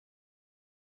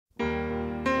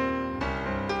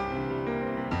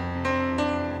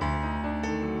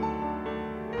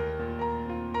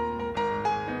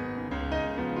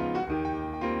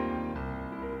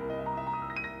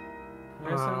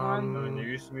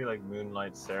to be like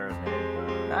Moonlight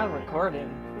Serenade. Not recording.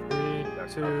 3,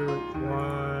 2,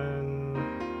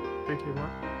 1. 3, 2, 1.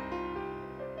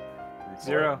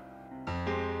 0.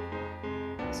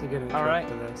 So get intro All right.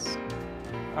 to this.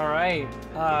 All right.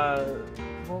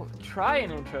 Well, try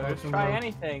an intro. Just try Welcome.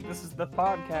 anything. This is the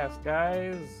podcast,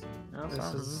 guys. You know This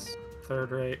something? is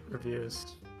third-rate reviews.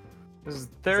 This is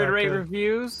third-rate good?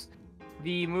 reviews.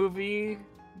 The movie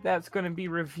that's going to be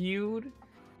reviewed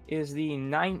is the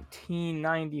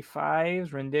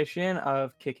 1995's rendition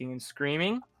of Kicking and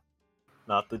Screaming.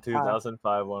 Not the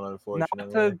 2005 one, Not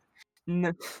unfortunately.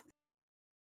 the...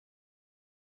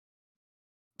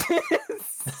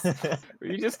 Were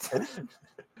you just...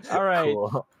 All right.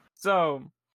 Cool. So,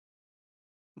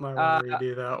 Might want to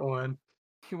redo that one.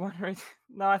 you want to...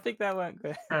 No, I think that went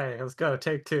good. Hey, let's go.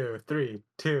 Take 2. 3,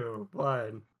 2,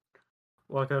 1.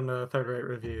 Welcome to third-rate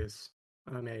reviews.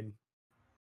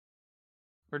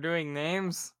 We're doing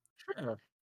names. Sure.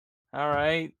 All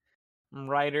right. I'm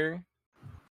Ryder.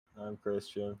 I'm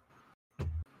Christian.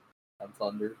 I'm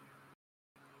Thunder.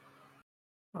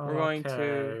 We're going to.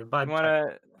 Okay, You bye, want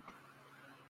to?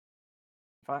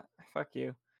 Fuck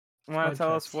you. You want Bye, to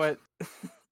tell us Jack. what?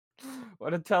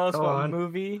 Want to tell us Go what on.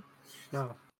 movie?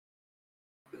 No.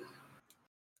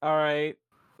 All right.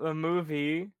 The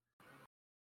movie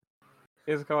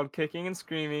is called Kicking and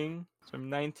Screaming. It's from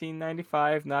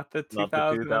 1995, not the Not the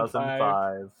 2005.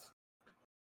 2005.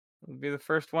 It'll be the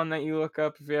first one that you look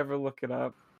up if you ever look it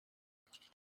up.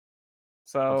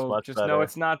 That's So much just know better.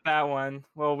 it's not that one.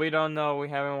 Well, we don't know. We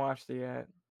haven't watched it yet.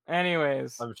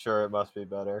 Anyways, I'm sure it must be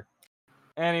better.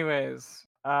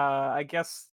 I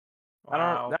guess I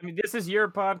don't. I mean, this is your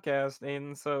podcast,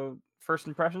 Aiden. So first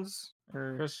impressions,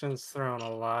 or Christian's throwing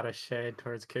a lot of shade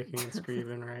towards Kicking and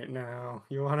Screaming right now.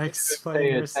 You want to Pay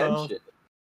explain yourself? attention.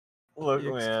 Look,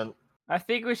 You ex- man. I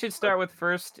think we should start with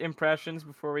first impressions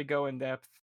before we go in depth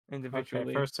individually.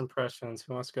 Okay, first impressions.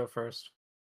 Who wants to go first?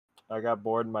 I got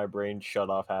bored and my brain shut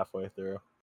off halfway through.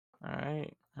 All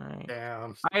right.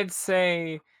 Damn. I'd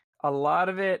say a lot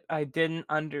of it I didn't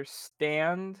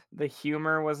understand. The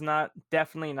humor was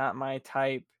definitely not my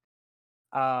type.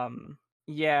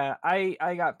 Yeah,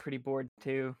 I got pretty bored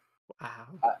too. Wow.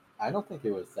 I don't think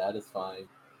it was satisfying.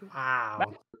 Wow.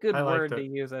 That's a good I liked word to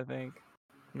it. use, I think.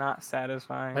 Not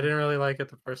satisfying. I didn't really like it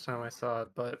the first time I saw it,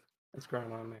 but it's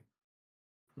growing on me.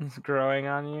 It's growing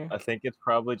on you. I think it's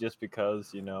probably just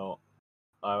because,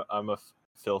 I'm a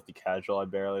filthy casual. I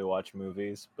barely watch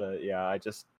movies. But yeah, I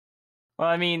Well,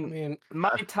 I I mean, mean, my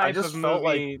type just of felt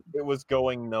movie. like it was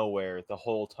going nowhere the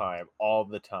whole time, all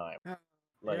the time.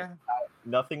 Like, yeah.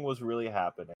 nothing was really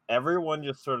happening. Everyone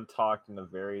just sort of talked in a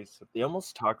they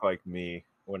almost talk like me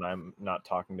when I'm not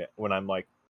talking when I'm like,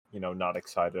 not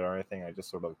excited or anything. I just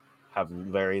sort of have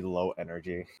very low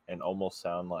energy and almost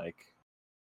sound like,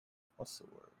 what's the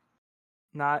word?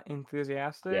 Not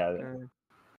enthusiastic. Yeah. Or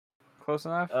close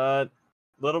enough.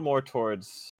 Little more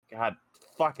towards, God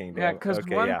fucking damn. Yeah, because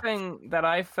Okay, one yeah. thing that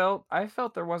I felt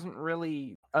there wasn't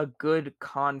really a good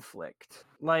conflict.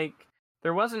 Like,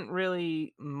 there wasn't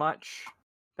really much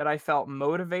that I felt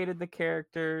motivated the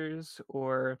characters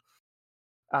or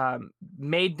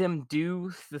made them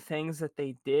do the things that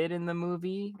they did in the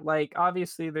movie. Like,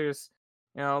 obviously, there's,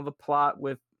 the plot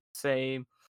with, say,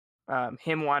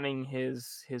 him wanting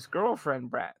his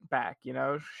girlfriend back.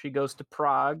 She goes to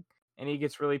Prague. And he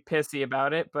gets really pissy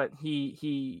about it, but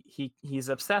he's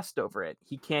obsessed over it.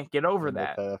 He can't get over And the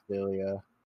that. pedophilia.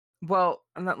 Well,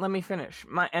 let me finish.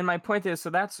 My point is, so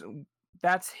that's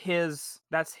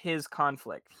his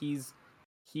conflict.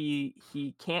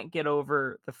 He can't get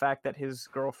over the fact that his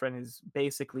girlfriend is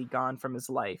basically gone from his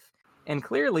life, and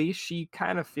clearly she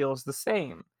kind of feels the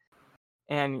same.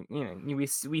 And we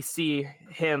see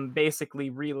him basically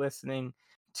re-listening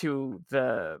to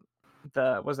the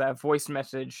was that voice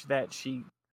message that she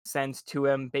sends to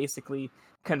him, basically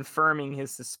confirming his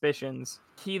suspicions.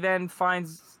 He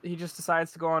just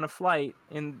decides to go on a flight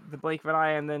in the blink of an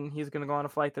eye, and then he's gonna go on a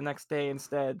flight the next day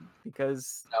instead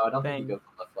because No, I don't think he goes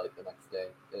on the flight the next day.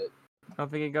 I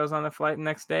don't think he goes on the flight the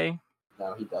next day.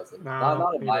 No, he doesn't. No,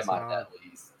 not in he my does mind, not. at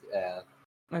least. Yeah.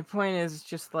 My point is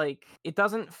just like it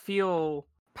doesn't feel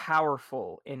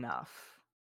powerful enough.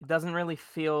 It doesn't really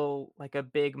feel like a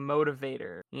big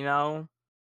motivator,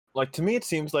 Like, to me, it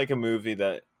seems like a movie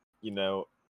that,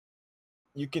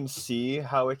 you can see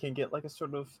how it can get like a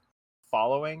sort of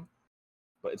following,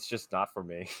 but it's just not for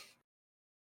me.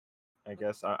 I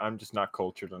guess I'm just not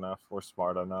cultured enough or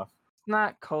smart enough. It's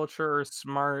not culture or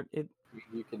smart.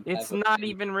 You can It's have a not few-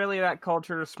 even really that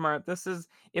culture or smart. This is,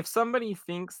 if somebody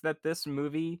thinks that this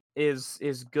movie is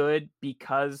good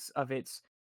because of its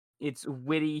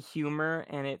witty humor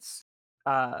and its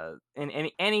in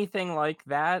anything like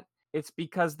that, it's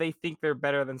because they think they're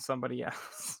better than somebody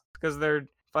else because they're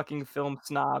fucking film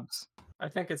snobs. I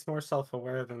think it's more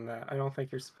self-aware than that. I don't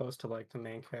think you're supposed to like the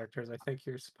main characters. I think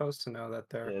you're supposed to know that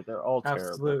they're Yeah, they're all terrible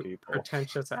absolute people.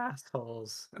 pretentious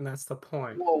assholes, and that's the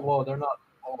point. Whoa, they're not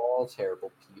all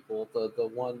terrible people. The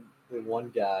one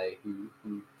guy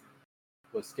who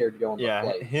was scared to go on the Yeah,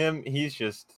 flight. him. He's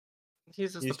just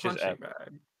He's just He's the just punching ep-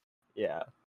 bag. yeah.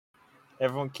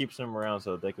 Everyone keeps him around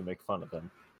so they can make fun of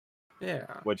him, Yeah.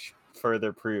 which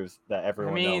further proves that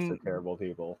everyone else mean- are terrible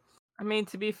people. I mean,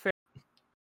 to be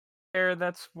fair,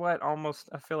 that's what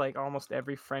I feel like almost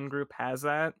every friend group has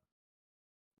that.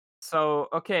 So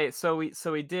okay, so we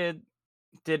did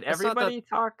not that- everybody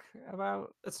talk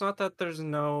about? It's not that there's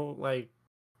no like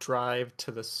drive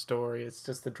to the story. It's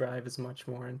just the drive is much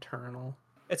more internal.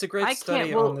 It's a great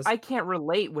study on this. I can't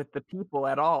relate with the people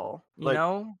at all. You Like-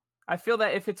 know, I feel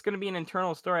that if it's going to be an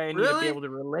internal story, I need to be Really? able to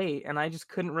relate, and I just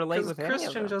couldn't relate Because with any of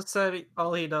Christian them. just said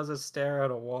all he does is stare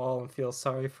at a wall and feel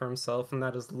sorry for himself, and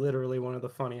that is literally one of the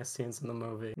funniest scenes in the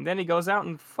movie. And then he goes out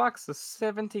and fucks a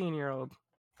 17-year-old,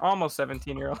 almost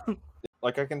 17-year-old.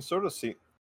 Like I can sort of see,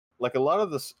 like a lot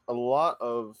of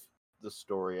the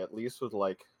story, at least with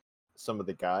like some of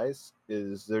the guys,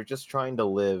 is they're just trying to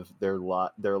live their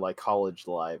like college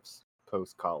lives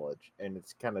post college, and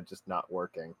it's kind of just not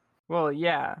working. Well,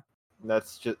 yeah.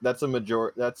 That's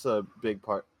a big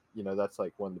part. You know, that's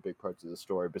like one of the big parts of the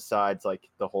story. Besides, like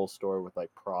the whole story with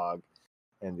like Prague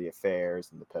and the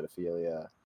affairs and the pedophilia,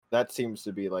 that seems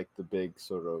to be like the big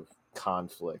sort of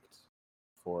conflict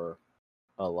for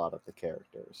a lot of the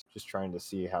characters. Just trying to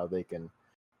see how they can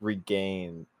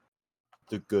regain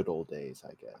the good old days,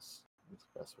 I guess. That's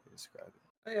the best way to describe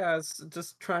it. Yeah, it's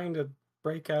just trying to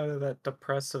break out of that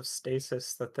depressive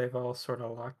stasis that they've all sort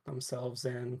of locked themselves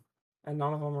in, and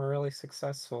none of them are really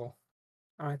successful.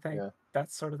 And I think Yeah.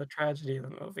 that's sort of the tragedy of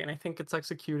the movie, and I think it's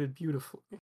executed beautifully.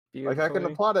 Like I can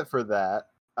Beautifully. applaud it for that.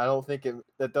 I don't think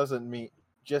that doesn't mean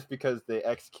just because they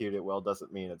execute it well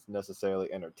doesn't mean it's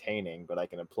necessarily entertaining, but I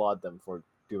can applaud them for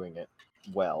doing it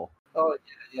well. Oh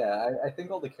yeah. I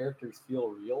think all the characters feel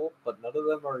real, but none of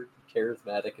them are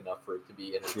charismatic enough for it to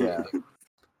be entertaining.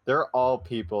 They're all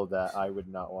people that I would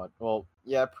not want. Well,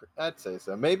 yeah, I'd say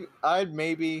so.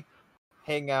 Maybe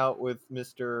hang out with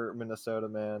Mr. Minnesota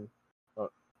Man. Oh,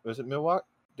 was it Milwaukee?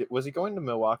 Was he going to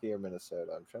Milwaukee or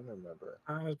Minnesota? I'm trying to remember.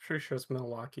 I was pretty sure it's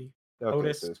Milwaukee. Okay,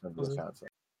 Otis, so it's from was it? Wisconsin.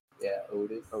 Yeah,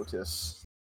 Otis. Otis.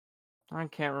 I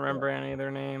can't remember any of their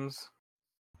names.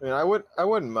 I mean, I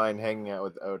wouldn't mind hanging out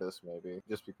with Otis maybe,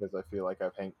 just because I feel like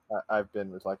I've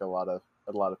been with like a lot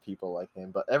of people like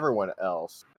him, but everyone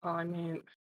else, Well, I mean,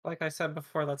 like I said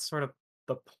before, that's sort of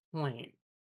the point,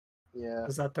 yeah.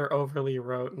 is that they're overly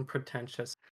rote and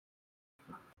pretentious.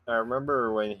 I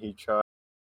remember when he tried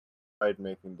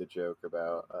making the joke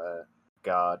about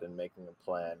God and making a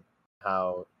plan,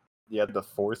 how you had to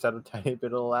force out a tiny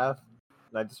bit of laugh.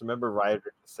 And I just remember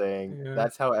Ryder saying, Yeah.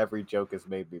 "That's how every joke has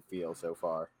made me feel so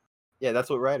far." Yeah, that's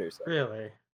what Ryder said.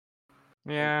 Really?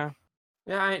 Yeah.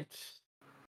 Yeah,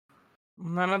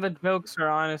 None of the jokes are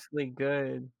honestly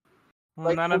good. Well,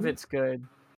 Like, none of it's good.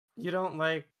 you don't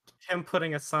like him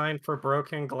putting a sign for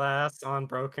broken glass on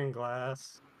broken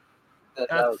glass? That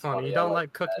That's was funny. You I don't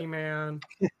liked like Cookie Man?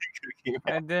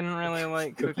 I didn't really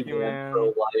like that. Cookie Man Man. pro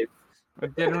life. I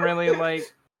didn't really like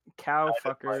Cow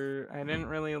Fucker. I didn't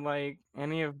really like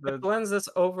any of It the. blends this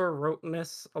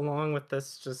over-roteness along with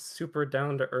this just super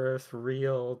down-to-earth,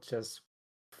 real, just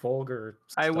vulgar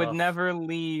I would stuff. never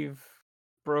leave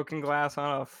broken glass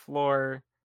on a floor,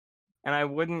 and I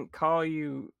wouldn't call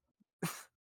you.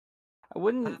 I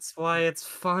wouldn't. That's why it's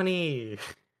funny.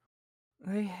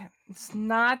 It's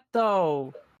not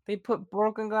though. They put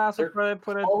broken glass They're before they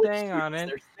put a college thing on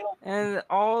students, it, They're still, and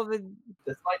all the.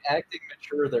 despite acting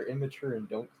mature, they're immature and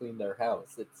don't clean their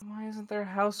house. It's Why isn't their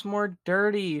house more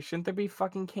dirty? Shouldn't there be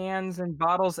fucking cans and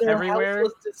bottles their everywhere? house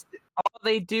was just All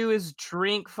they do is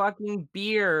drink fucking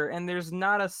beer, and there's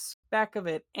not a speck of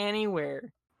it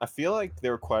anywhere. I feel like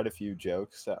there were quite a few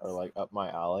jokes that are like up my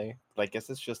alley, but I guess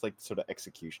it's just like sort of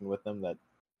execution with them that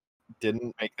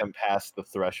didn't make them pass the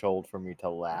threshold for me to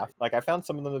laugh. Like I found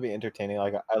some of them to be entertaining.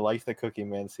 Like I liked the Cookie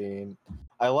Man scene.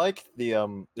 I liked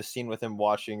the scene with him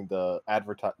watching the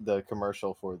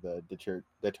commercial for the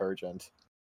detergent.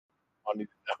 Wanting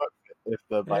to know if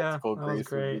the Yeah, bicycle that was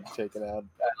grease would be great. taken out.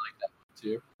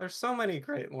 too. There's so many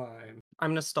great lines.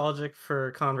 I'm nostalgic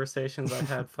for conversations I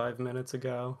had 5 minutes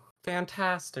ago.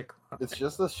 Fantastic. It's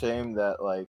just a shame that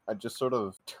like I just sort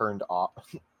of turned off.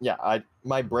 Yeah,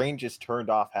 my brain just turned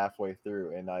off halfway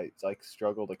through, and I like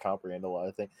struggle to comprehend a lot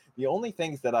of things. The only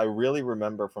things that I really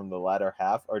remember from the latter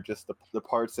half are just the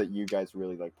parts that you guys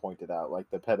really like pointed out, like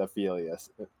the pedophilia,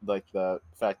 like the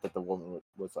fact that the woman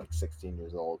was like 16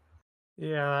 years old.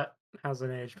 Yeah, that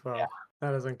hasn't aged well.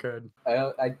 That isn't good.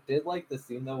 I did like the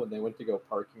scene though when they went to go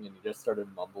parking and he just started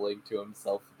mumbling to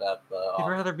himself about He'd the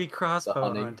rather be crossbow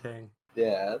hunting. hunting.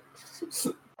 Yeah.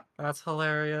 That's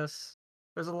hilarious.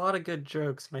 There's a lot of good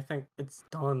jokes, and I think it's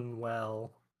done well.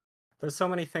 There's so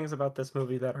many things about this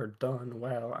movie that are done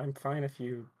well. I'm fine if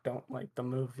you don't like the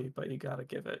movie, but you gotta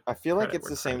give it. I feel like credit it's where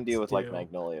the same deal with credit's like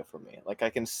due. Magnolia for me. Like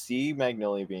I can see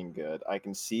Magnolia being good. I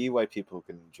can see why people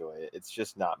can enjoy it. It's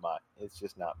just not my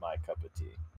cup of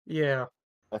tea. Yeah.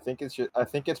 I think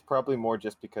it's probably more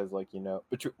just because like, you know,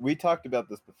 but we talked about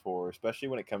this before, especially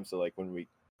when it comes to like when we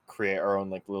create our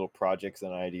own like little projects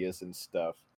and ideas and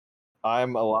stuff.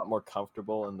 I'm a lot more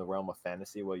comfortable in the realm of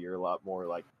fantasy, while you're a lot more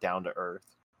like down to earth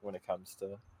when it comes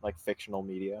to like fictional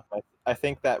media. I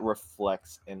think that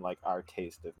reflects in like our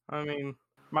taste of I mean,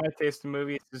 my taste in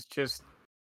movies is just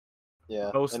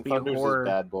and mostly Thunder's horror. is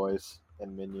Bad Boys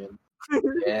and Minions.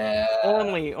 Yeah.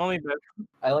 only that.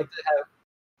 I like to have.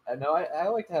 I know I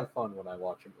like to have fun when I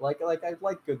watch them. Like I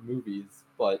like good movies,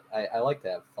 but I like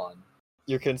to have fun.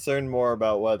 You're concerned more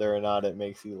about whether or not it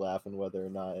makes you laugh and whether or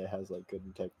not it has like good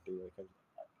integrity when it comes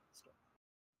to that kind of stuff.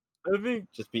 I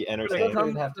think Just be It entertained.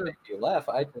 doesn't have to make me laugh.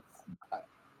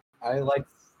 I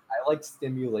like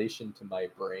stimulation to my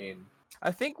brain.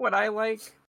 I think what I like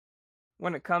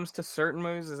when it comes to certain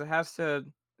movies is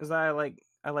I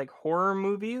like horror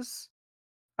movies,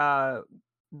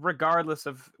 regardless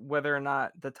of whether or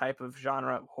not the type of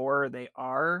genre of horror they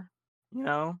are, you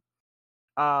know.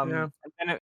 Yeah. And then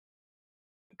it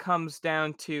comes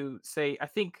down to say, I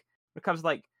think when it comes to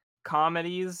like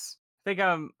comedies, I think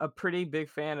I'm a pretty big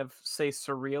fan of say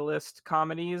surrealist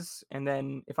comedies, and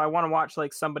then if I want to watch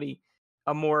like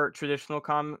a more traditional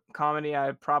comedy,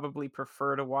 I'd probably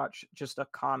prefer to watch just a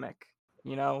comic,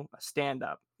 you know, a stand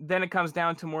up. Then it comes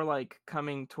down to more like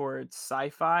coming towards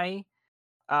sci-fi,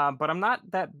 but I'm not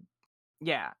that.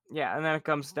 Yeah, and then it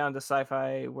comes down to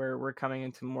sci-fi where we're coming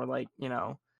into more like, you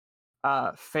know,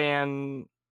 fan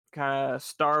kind of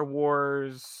Star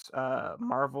Wars,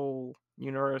 Marvel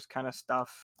universe kind of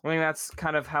stuff. I think that's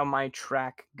kind of how my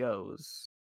track goes.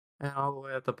 And all the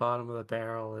way at the bottom of the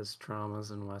barrel is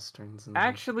dramas and westerns. And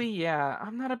Actually, yeah,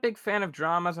 I'm not a big fan of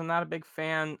dramas. I'm not a big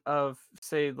fan of,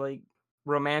 say, like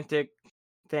romantic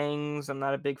things. I'm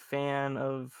not a big fan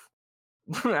of.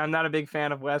 I'm not a big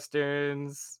fan of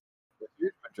westerns. The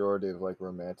huge majority of like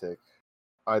romantic,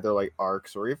 either like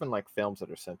arcs or even like films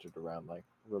that are centered around like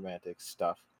romantic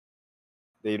stuff,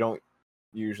 they don't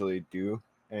usually do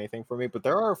anything for me. But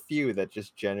there are a few that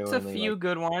just There's a genuinely few like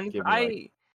good ones. give me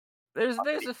like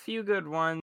There's a few good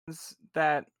ones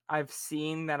that I've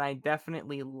seen that I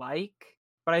definitely like,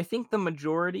 but I think the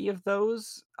majority of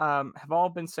those have all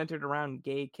been centered around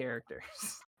gay characters.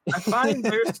 I find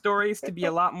their stories to be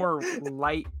a lot more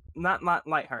not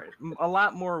lighthearted, a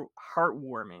lot more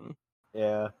heartwarming.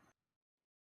 yeah.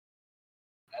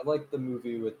 I like the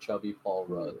movie with Chubby Paul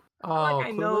Rudd. oh,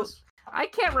 I know Clueless? I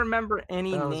can't remember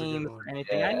any That was a good names one. or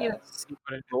anything. I need Yeah. to see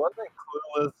what it The one that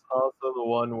Clueless, also the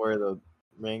one where the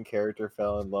main character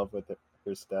fell in love with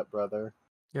her stepbrother.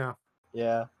 Yeah.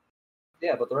 Yeah.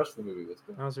 Yeah, but the rest of the movie was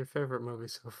good. That was your favorite movie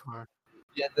so far.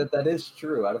 Yeah, that is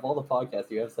true. Out of all the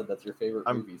podcasts, you have said that's your favorite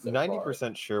I'm movie so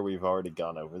 90% sure we've already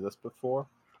gone over this before.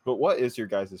 But what is your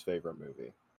guys' favorite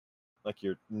movie? Like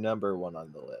your number one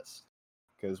on the list?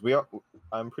 Because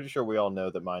I'm pretty sure we all know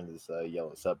that mine is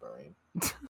Yellow Submarine.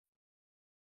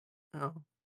 Oh.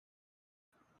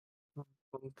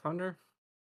 Thunder?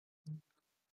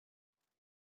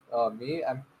 Me,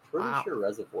 I'm pretty Wow. sure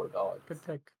Reservoir Dogs. Good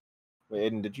pick.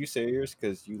 Wait, Aiden, did you say yours?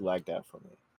 Because you lagged out for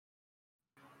me.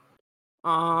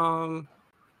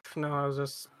 No, I was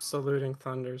just saluting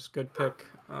Thunder's. Good pick.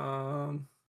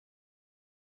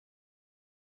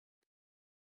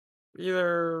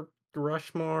 Either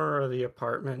Rushmore or The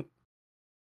Apartment.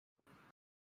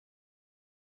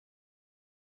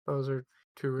 Those are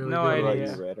two really No good What about idea.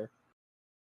 ones. you, Raider?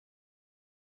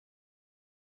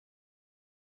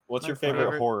 What's My your favorite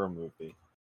favorite- horror movie?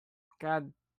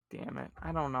 God damn it.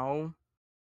 I don't know.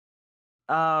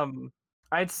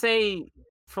 I'd say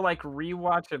for like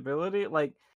rewatchability,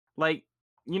 like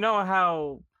you know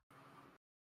how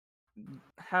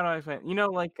do I explain? You know,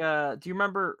 like do you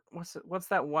remember what's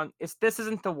that one? This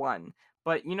isn't the one,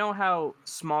 but you know how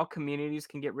small communities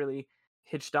can get really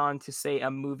hitched on to say a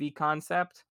movie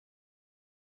concept?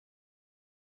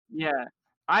 Yeah.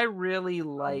 I really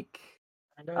like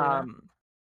Kinda, yeah.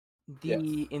 the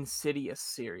Yes. Insidious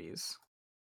series.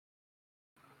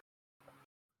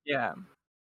 Yeah,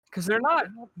 because they're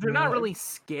not really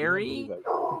scary,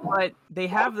 but they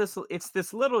have this. It's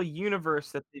this little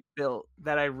universe that they built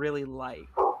that I really like.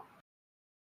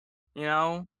 You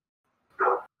know.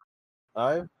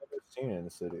 I've never seen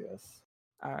Insidious.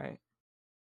 All right.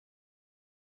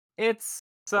 It's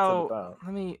What's it so. about?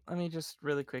 Let me just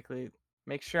really quickly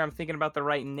make sure I'm thinking about the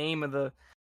right name of the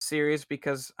series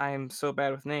because I am so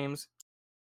bad with names.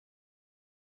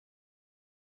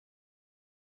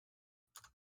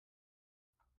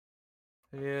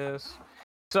 Yes.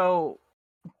 So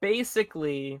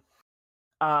basically,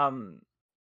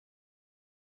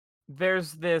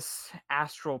 there's this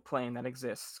astral plane that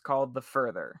exists called the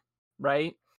Further,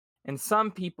 right? And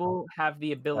some people have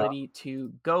the ability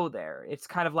to go there. It's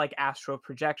kind of like astral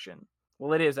projection.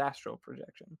 Well, it is astral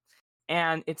projection.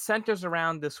 And it centers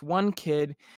around this one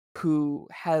kid who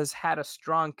has had a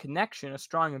strong connection, a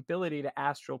strong ability to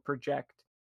astral project.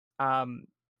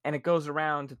 And it goes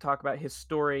around to talk about his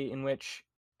story in which,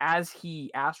 as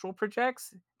he astral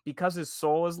projects, because his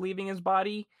soul is leaving his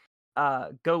body,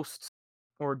 ghosts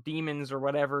or demons or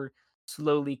whatever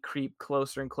slowly creep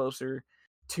closer and closer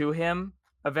to him.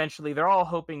 Eventually, they're all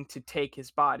hoping to take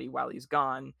his body while he's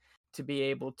gone to be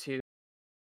able to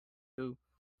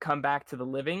come back to the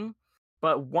living.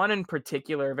 But one in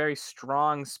particular, a very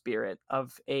strong spirit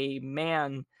of a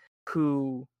man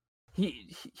who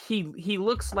he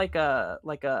looks like a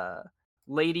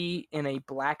lady in a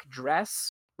black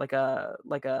dress, like a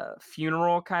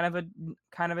funeral kind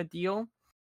of a deal.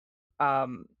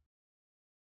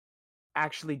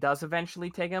 Actually does eventually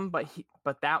take him, but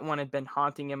that one had been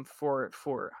haunting him for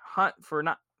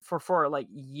like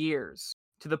years,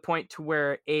 to the point to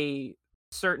where a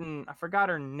certain, I forgot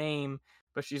her name,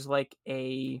 but she's like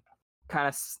a kind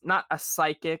of not a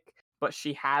psychic, but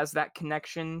she has that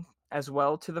connection as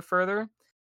well to the Further,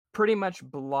 pretty much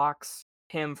blocks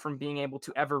him from being able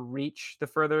to ever reach the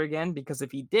Further again, because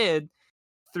if he did,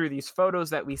 through these photos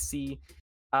that we see,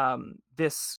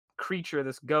 this creature,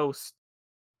 this ghost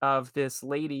of this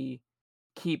lady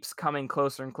keeps coming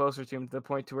closer and closer to him, to the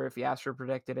point to where if he asked for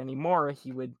protected anymore,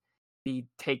 he would be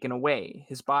taken away.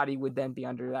 His body would then be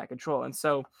under that control. And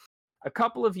so a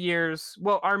couple of years,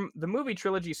 well, the movie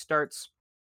trilogy starts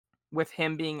with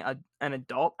him being an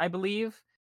adult, I believe.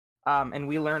 And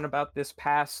we learn about this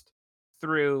past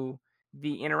through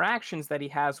the interactions that he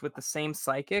has with the same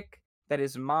psychic that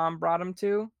his mom brought him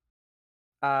to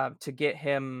get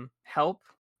him help,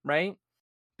 right?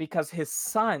 Because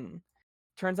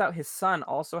turns out his son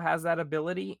also has that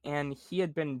ability, and he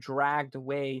had been dragged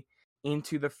away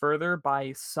into the Further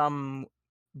by some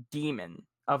demon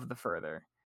of the Further.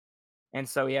 And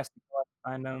so he has to go out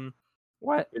and find him.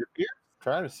 What? It appears.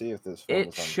 Trying to see if this film It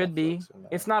is on should be. Netflix or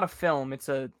not. It's not a film. It's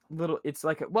a little. It's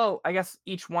like well, I guess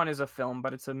each one is a film,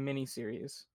 but it's a mini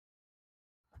series.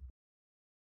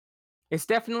 It's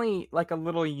definitely like a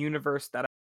little universe that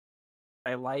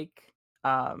I like.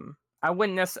 I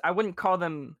wouldn't call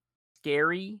them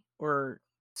scary or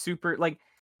super, like,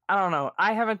 I don't know.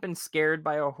 I haven't been scared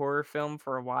by a horror film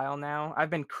for a while now.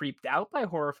 I've been creeped out by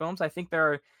horror films. I think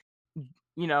there are,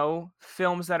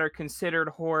 films that are considered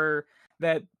horror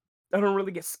that I don't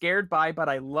really get scared by, but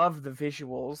I love the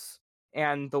visuals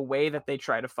and the way that they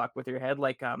try to fuck with your head,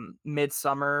 like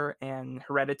Midsummer and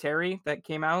Hereditary that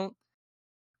came out.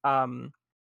 Um,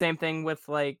 Same thing with,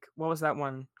 like, what was that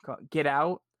one called? Get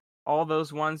Out. All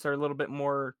those ones are a little bit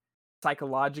more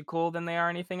psychological than they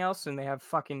are anything else, and they have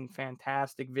fucking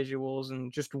fantastic visuals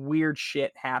and just weird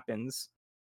shit happens.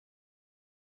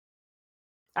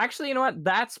 Actually, you know what?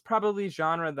 That's probably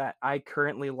genre that I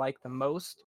currently like the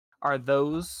most, are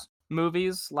those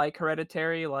movies like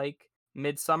Hereditary, like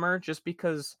Midsummer, just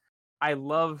because I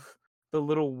love the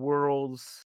little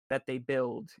worlds that they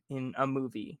build in a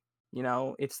movie.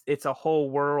 It's a whole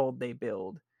world they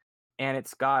build, and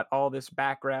it's got all this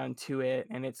background to it,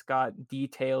 and it's got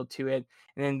detail to it,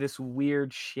 and then this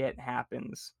weird shit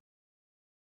happens.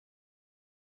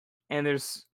 And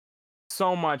there's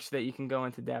so much that you can go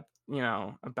into depth,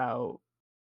 about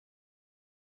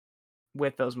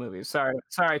with those movies. Sorry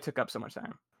I took up so much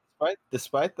time.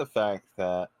 Despite the fact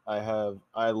that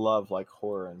I love like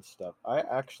horror and stuff, I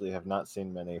actually have not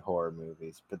seen many horror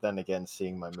movies. But then again,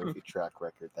 seeing my movie track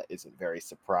record, that isn't very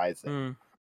surprising.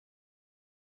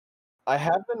 I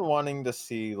have been wanting to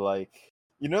see, like,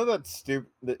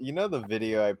 the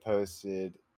video I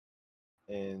posted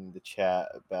in the chat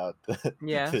about the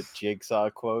Yes. Jigsaw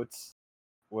quotes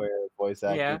where voice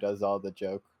actor does all the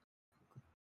joke.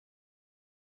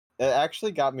 It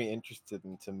actually got me interested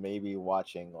into maybe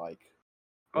watching like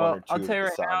one or two I'll of tell you the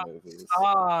right Saw now, movies.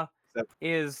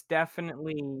 is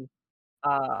definitely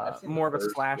I've seen the more of a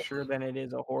first slasher one. than it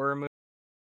is a horror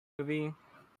movie.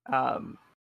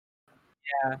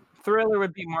 Yeah, thriller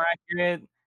would be more accurate.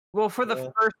 Well, for the Yeah.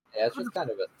 first, Yeah, it's just kind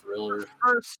of a thriller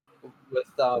first, with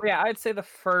yeah, I'd say the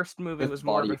first movie was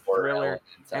more of body a horror thriller,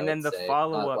 elements. I and then would the say, not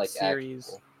follow-up like series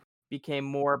actual. became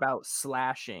more about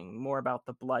slashing, more about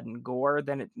the blood and gore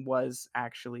than it was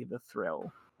actually the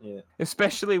thrill. Yeah.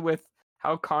 Especially with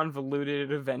how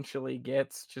convoluted it eventually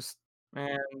gets. Just,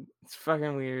 man, it's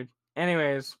fucking weird.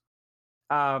 Anyways,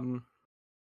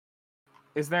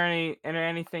 is there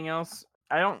anything else?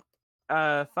 I don't.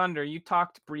 Thunder, you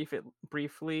talked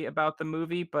briefly about the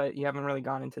movie, but you haven't really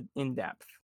gone into in depth.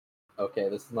 Okay,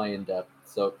 this is my in-depth.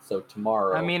 So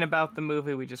tomorrow, I mean, about the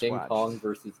movie we just King watched. Kong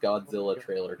versus Godzilla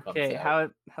trailer comes Okay,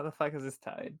 out. how the fuck is this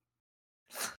tied?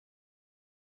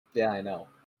 Yeah, I know.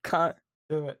 Con-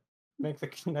 Do it. Make the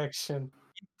connection.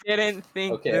 didn't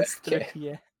think Okay, this through okay.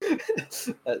 yet.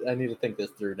 I need to think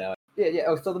this through now. Yeah.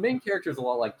 Oh, so the main character is a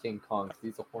lot like King Kong. 'Cause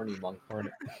he's a horny monkey.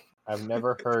 I've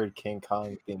never heard King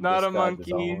Kong being Not a described as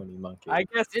a monkey. horny monkey. I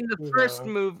guess in the first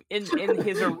move, in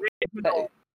his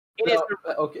original,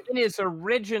 Okay. in his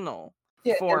original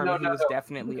Yeah, form, no, he was King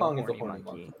definitely a Kong is horny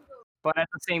monkey. But at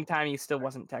the same time, he still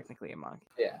wasn't technically a monkey.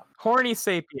 Yeah, Horny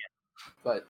sapien.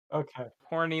 but Okay.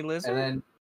 Horny lizard. and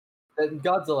then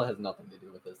Godzilla has nothing to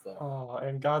do with this though. Oh,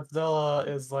 and Godzilla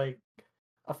is like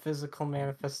a physical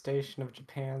manifestation of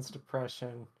Japan's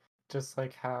depression, just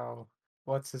like how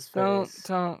what's his face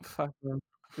Don't fucking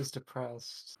is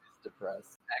depressed. He's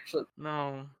depressed. Actually,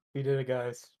 no. We did it,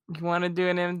 guys. You want to do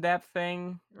an in-depth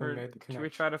thing, We or made the should we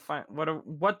connection. try to find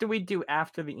what do we do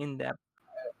after the in-depth?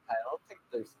 I don't think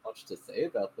there's much to say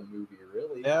about the movie,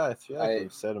 really. Yeah, I feel like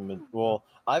we've said well,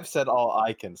 I've said all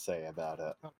I can say about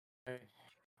it. Okay.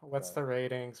 What's Right. the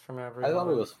ratings from everyone? I thought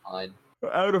it was fine.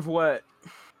 Out of what?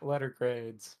 Letter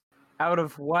grades. Out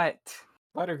of what?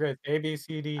 Letter grades. A, B,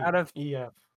 C, D, Out of E,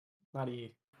 F. Not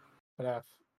E, but F.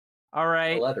 all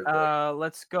right. letter grade.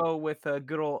 Let's go with a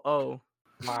good old O.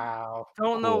 Wow.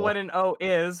 Don't know Cool. what an O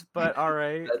is, but all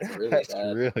right. That's really That's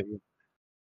bad. really.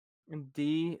 And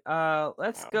D.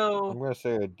 Let's Wow. go I'm gonna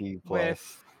say a D plus.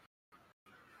 with.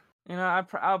 You know,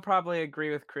 I'll probably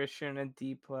agree with Christian, a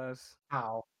D plus.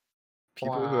 How?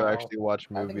 People who Wow. actually watch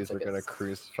I think movies it's are like a gonna C.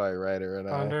 crucify Ryder and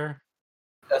I. Thunder.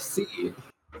 A C.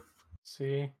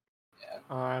 C. Yeah.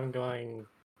 I'm going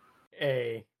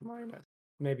A minus.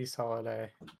 Maybe solid A.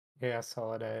 Yeah,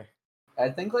 solid A. I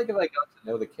think like if I got to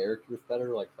know the characters better,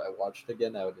 like if I watched it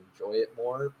again, I would enjoy it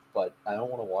more. But I don't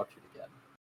want to watch it again.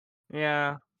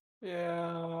 Yeah.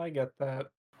 Yeah, I get that.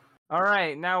 All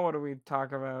right. Now what do we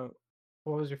talk about?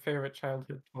 What was your favorite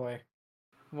childhood toy?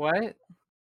 What?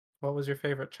 What was your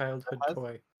favorite childhood What?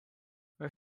 toy?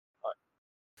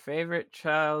 Favorite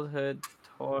childhood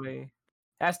toy?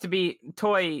 Has to be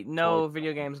toy. No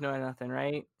video games. No nothing.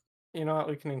 Right? You know what?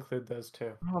 We can include those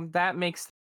too. Well, that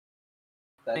makes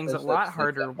things a That's lot just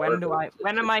harder. that When harder.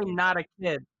 am I not a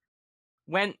kid?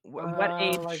 What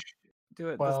age Like do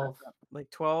it? 12. Like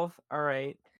 12? All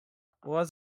right. What was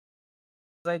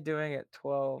I doing at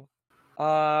 12?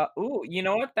 Ooh, you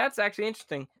know what? That's actually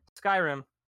interesting. Skyrim.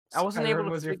 I wasn't able Skyrim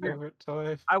to was your figure. favorite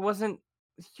toy? I wasn't.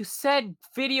 You said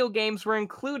video games were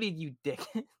included, you dick.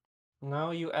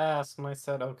 No, you asked, and I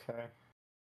said okay.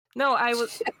 No, I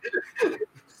was.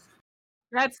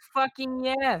 That's fucking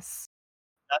yes.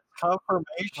 That's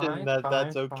confirmation Fine, that fine,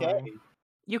 that's okay. fine.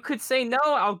 You could say no.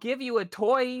 I'll give you a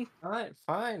toy. Alright,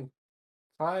 fine.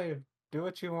 Fine. Do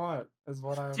what you want, is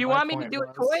what I Do you my want me to point do a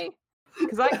was. toy?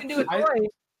 Because I can do a I- toy.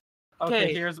 Okay,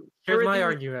 Okay, here's Here are my these-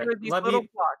 argument. Here are these Let little me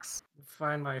blocks.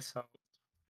 find myself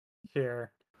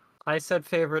here. I said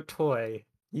favorite toy.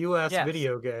 You asked Yes.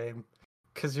 video game,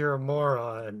 because you're a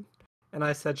moron. And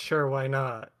I said sure, why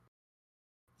not?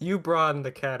 You broadened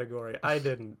the category. I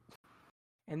didn't.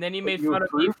 And then you But made you fun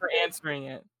of me approved for it. answering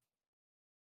it.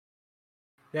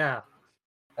 Yeah,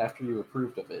 After you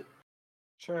approved of it.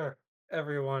 sure.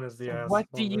 Everyone is the So asshole what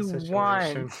do in this you situation.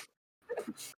 want?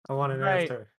 I want an Right.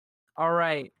 answer. All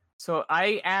right. So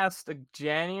I asked a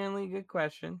genuinely good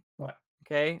question. What?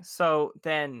 Okay. So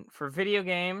then for video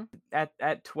game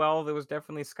at 12 it was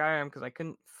definitely Skyrim because I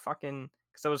couldn't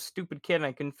because I was a stupid kid and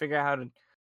I couldn't figure out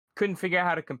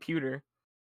how to computer.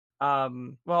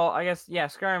 Well, I guess yeah,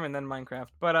 Skyrim and then Minecraft.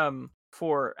 But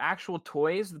for actual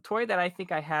toys, the toy that I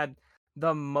think I had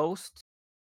the most,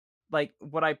 like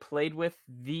what I played with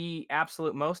the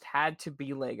absolute most, had to be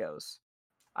Legos.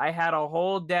 I had a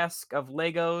whole desk of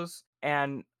Legos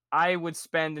and I would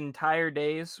spend entire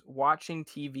days watching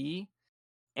TV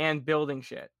and building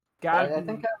shit. I think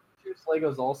I would choose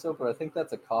Legos also, but I think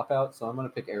that's a cop out, so I'm gonna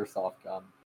pick Airsoft gun.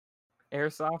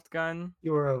 Airsoft gun.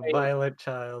 You were a violent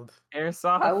child.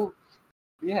 Airsoft.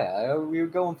 We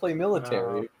would go and play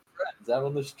military Oh. with friends out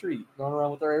on the street, going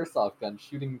around with our airsoft guns,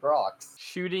 shooting rocks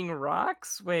Shooting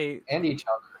rocks. Wait. and each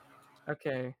other.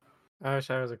 Okay. I wish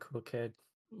I was a cool kid.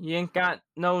 You ain't got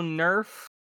no Nerf.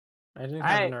 I didn't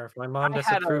have I- Nerf. My mom I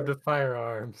had disapproved of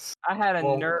firearms. I had a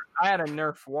Well- Nerf. I had a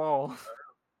Nerf wall.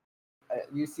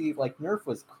 You see, like Nerf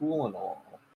was cool and all,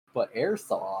 but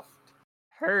airsoft,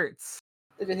 Hurts.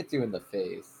 it hits you in the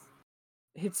face.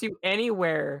 Hits you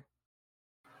anywhere.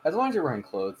 As long as you're wearing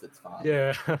clothes, it's fine.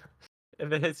 Yeah.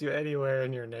 If it hits you anywhere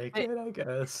and you're naked, I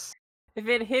guess. If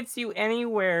it hits you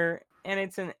anywhere and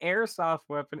it's an airsoft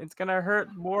weapon, it's gonna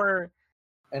hurt more.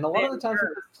 And a lot of the It times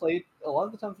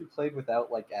we played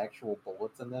without like actual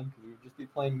bullets in them because we would just be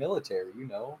playing military, you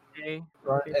know. Okay.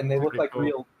 And they look Pretty like cool.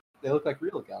 real. They look like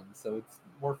real guns, so it's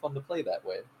more fun to play that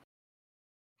way.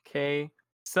 Okay.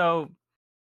 So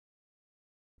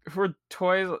for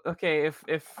toys, okay, if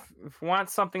we want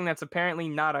something that's apparently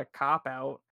not a cop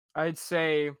out, I'd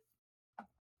say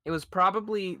it was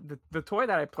probably the toy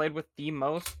that I played with the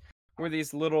most were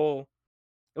these little.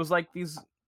 It was like these,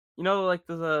 like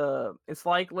it's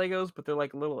like Legos, but they're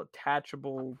like little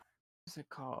attachable. What's it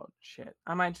called? Shit,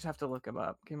 I might just have to look them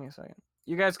up. Give me a second.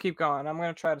 You guys keep going. I'm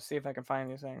gonna try to see if I can find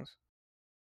these things.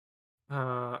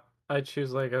 I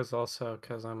choose Legos also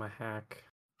because I'm a hack.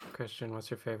 Christian, what's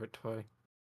your favorite toy?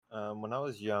 When I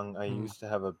was young, I used to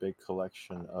have a big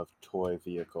collection of toy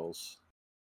vehicles,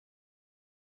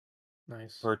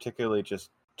 Nice. particularly just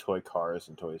toy cars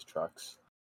and toy trucks.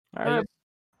 All right.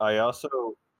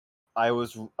 I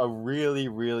was a really,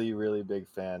 really, really big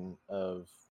fan of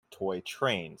toy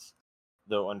trains,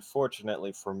 though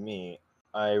unfortunately for me,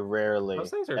 I rarely Those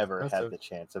things are ever had expensive. the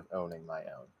chance of owning my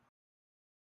own.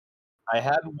 I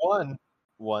had one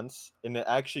once, and it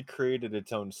actually created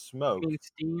its own smoke, You mean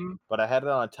Steam? but I had it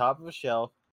on top of a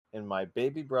shelf, and my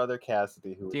baby brother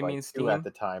Cassidy, who Do you was mean like 2 at Steam?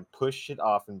 the time, pushed it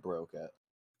off and broke it.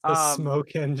 The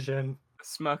smoke engine.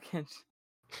 Smoke engine.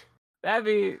 That'd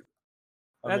be.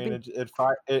 I mean,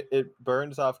 it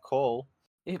burns off coal.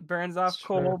 It burns off It's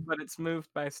coal, true. but it's moved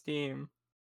by steam.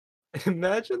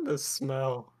 Imagine the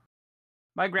smell.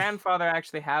 My grandfather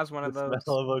actually has one The of those.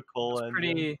 smell of a coal It's engine.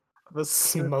 pretty. The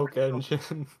smoke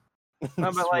engine.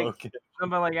 No, but like, Smoke it. no,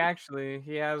 but like, actually,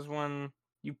 he has one.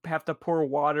 You have to pour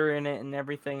water in it and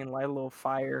everything, and light a little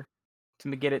fire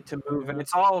to get it to move. And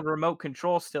it's all remote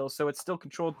control still, so it's still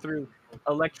controlled through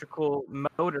electrical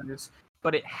motors.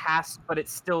 But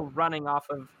it's still running off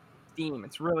of steam.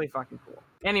 It's really fucking cool.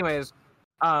 Anyways,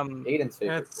 Aiden's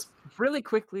favorite. That's really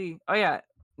quickly. Oh yeah,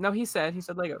 no, he said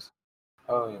Legos.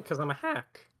 Oh yeah. because I'm a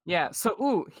hack. Yeah.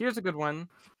 So, here's a good one.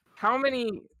 How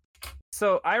many?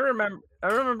 So I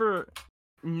remember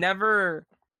never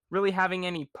really having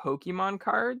any Pokemon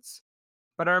cards,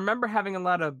 but I remember having a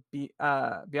lot of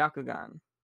Byakugan.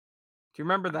 Do you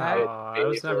remember that? I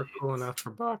was never cool Beyblades. enough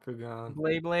for Bakugan.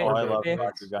 Blade. Oh, I love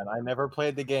Beyblades. Bakugan. I never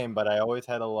played the game, but I always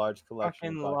had a large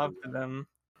collection Fucking of loved Bakugan. them.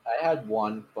 I had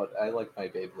one, but I like my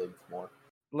Beyblades more.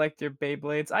 Liked your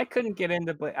Beyblades. I couldn't get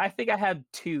into Blade. I think I had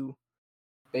 2.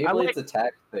 Beyblades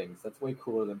attack things. That's way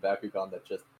cooler than Bakugan that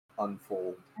just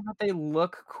unfold. But they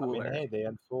look I cooler. mean, hey, they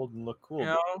unfold and look cool. You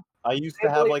know? I used to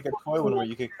have like a Beyblades toy look one cool. where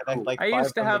you could connect like I 5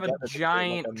 used to of them have a together to create,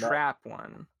 giant like, a net. trap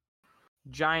one.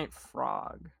 Giant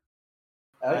frog.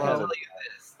 I had can a- tell you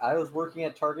this. I was working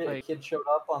at Target. Like- A kid showed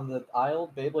up on the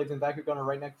aisle. Beyblades and Bakugan are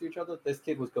right next to each other. This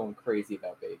kid was going crazy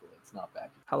about Beyblades, not Bakugan.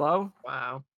 Hello?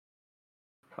 Wow.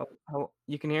 Hello?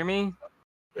 You can hear me?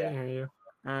 I hear you.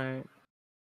 Alright.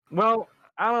 Well,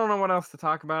 I don't know what else to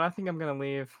talk about. I think I'm gonna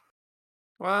leave.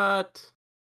 What?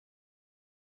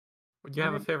 Would you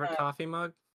have a I'm favorite not- coffee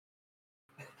mug?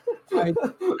 I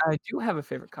do have a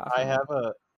favorite coffee. I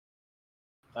mug.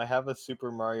 have a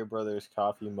Super Mario Brothers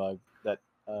coffee mug that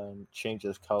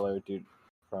changes color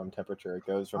from temperature. It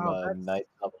goes from Oh, a that's- night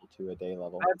level to a day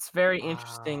level. That's very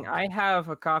interesting. Wow. I have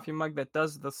a coffee mug that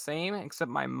does the same, except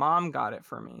my mom got it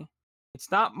for me.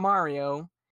 It's not Mario.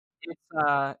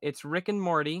 It's Rick and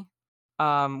Morty,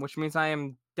 which means I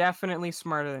am definitely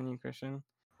smarter than you, Christian.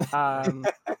 And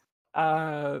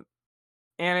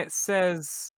it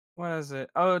says, what is it?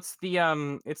 Oh, it's the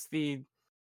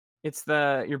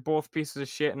you're both pieces of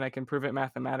shit, and I can prove it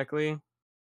mathematically.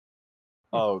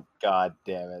 Oh god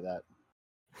damn it! That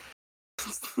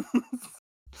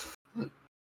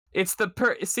It's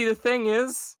see, the thing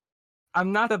is,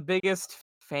 I'm not the biggest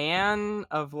fan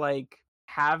of like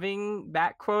having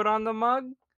that quote on the mug,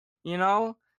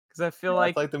 because I feel that's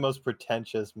like, like the most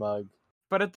pretentious mug.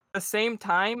 but at the same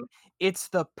time, it's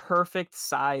the perfect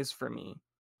size for me.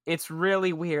 It's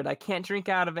really weird. I can't drink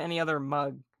out of any other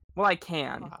mug Well, I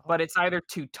can, Wow. but it's either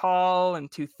too tall and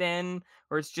too thin,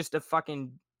 or it's just a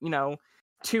fucking,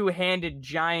 two-handed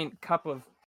giant cup of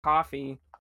coffee.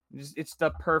 It's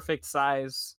the perfect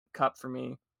size cup for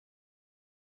me.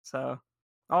 So,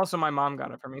 also my mom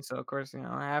got it for me, so of course,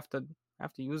 I have to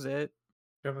use it.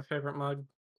 Do you have a favorite mug,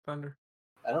 Thunder?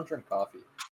 I don't drink coffee.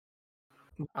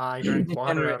 I drink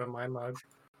water Henry- out of my mug.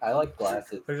 I like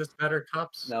glasses. They're just better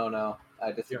cups. No, I Do you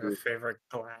have a disagree. favorite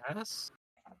glass?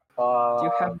 Do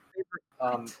you have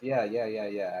Uh, a favorite?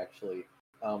 yeah. Actually,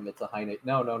 it's a Heineken.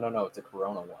 No. It's a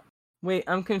Corona one. Wait,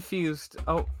 I'm confused.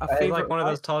 Oh, a I Is it favorite like one of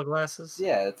what? those tall glasses?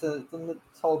 Yeah, it's in the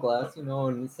tall glass,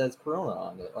 and it says Corona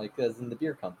on it, like as in the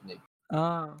beer company.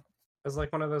 Oh. It's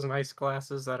like one of those nice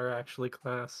glasses that are actually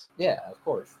glass. Yeah, of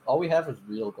course. All we have is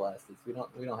real glasses. We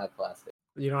don't have plastic.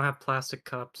 You don't have plastic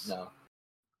cups. No.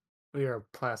 We are a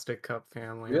plastic cup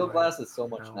family. Real in my glass is so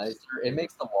much house. nicer. It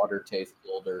makes the water taste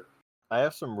colder. I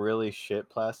have some really shit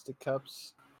plastic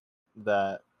cups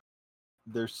that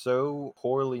they're so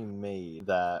poorly made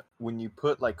that when you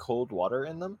put like cold water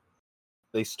in them,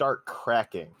 they start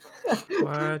cracking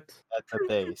What? at the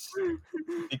base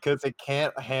because it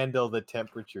can't handle the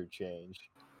temperature change.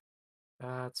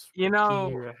 That's You know,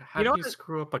 weird. How you know do you what-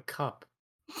 screw up a cup?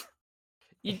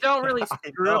 You don't really I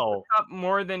screw up know. a cup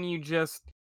more than you just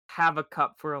have a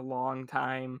cup for a long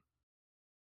time.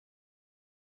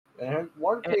 And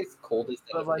water And- tastes coldest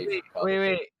in a But paper cup.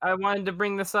 wait. I wanted to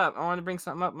bring this up. I wanted to bring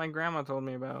something up my grandma told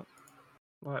me about.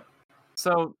 What?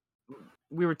 So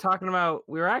we were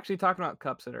actually talking about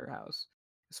cups at her house.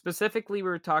 Specifically, we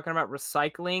were talking about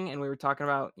recycling, and we were talking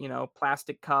about,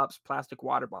 plastic cups, plastic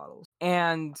water bottles.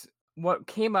 And what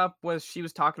came up was she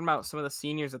was talking about some of the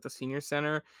seniors at the senior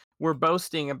center were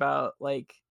boasting about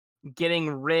like getting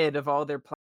rid of all their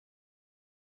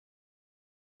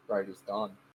Right, it's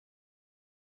gone.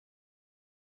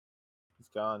 It's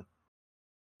gone.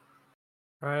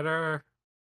 Ryder.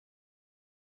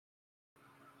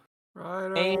 all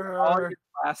Ryder. your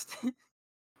plastic.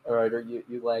 Alright,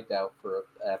 you lagged out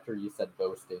after you said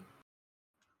boasting.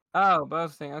 Oh,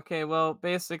 boasting. Okay, well,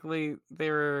 basically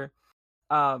there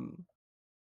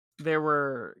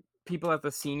were people at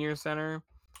the senior center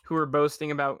who were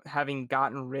boasting about having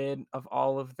gotten rid of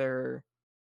all of their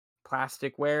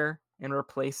plasticware and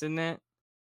replacing it.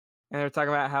 And they're talking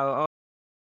about how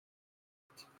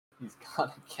He's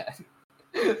gone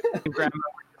again. grandma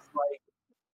was just like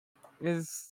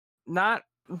is not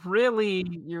really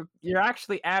you're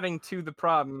actually adding to the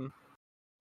problem.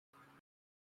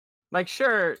 Like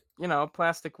sure,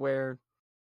 plasticware.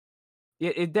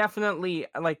 It definitely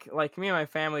like me and my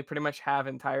family pretty much have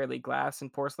entirely glass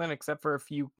and porcelain, except for a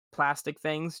few plastic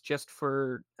things just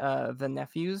for the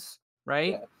nephews,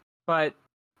 right? Yeah. But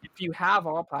if you have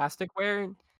all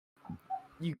plasticware,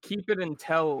 you keep it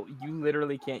until you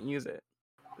literally can't use it.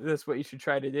 That's what you should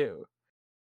try to do.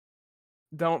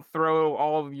 Don't throw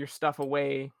all of your stuff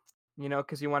away,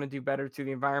 because you want to do better to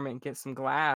the environment and get some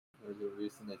glass. There's a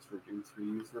reason it's reduce,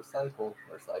 reuse, recycle.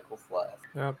 Recycle's last.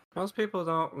 Yeah, most people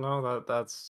don't know that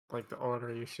that's like the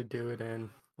order you should do it in.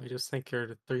 They just think here are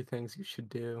the 3 things you should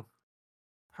do.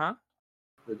 Huh?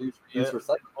 Reduce, Yeah, reuse,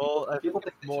 recycle. Well, I People think think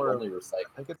it's they should more. only recycle.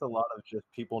 I think it's a lot of just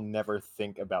people never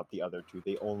think about the other two.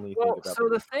 They only Well, think about. so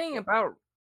the thing about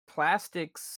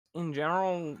plastics in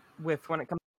general with when it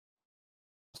comes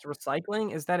to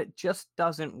recycling is that it just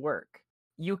doesn't work.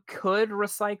 You could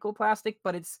recycle plastic,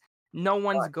 but no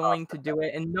one's going to do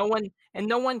it, and no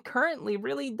one currently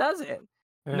really does it.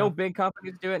 No Yeah. big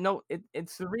companies do it. No,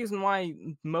 it's the reason why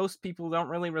most people don't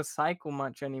really recycle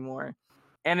much anymore.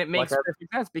 And it makes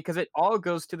perfect sense because it all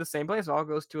goes to the same place. It all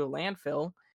goes to a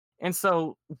landfill. And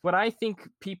so what I think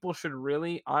people should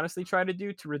really honestly try to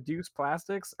do to reduce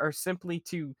plastics are simply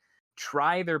to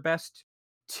try their best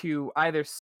to either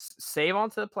save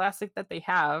onto the plastic that they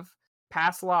have,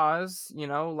 pass laws,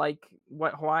 like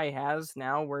what Hawaii has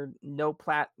now, where no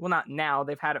well, not now,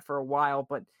 they've had it for a while,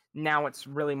 but now it's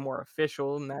really more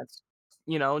official, and that's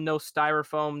no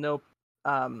styrofoam,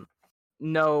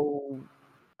 no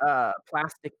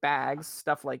plastic bags,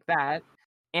 stuff like that.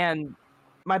 And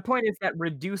my point is that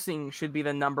reducing should be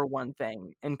the number one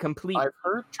thing, and completely I've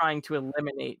heard. trying to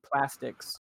eliminate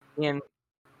plastics in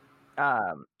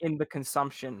the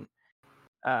consumption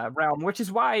realm, which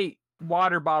is why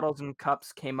water bottles and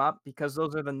cups came up, because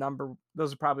those are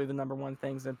probably the number one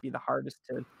things that'd be the hardest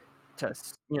to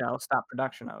stop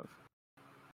production of.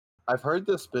 I've heard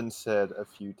this been said a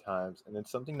few times, and it's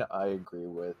something that I agree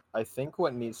with. I think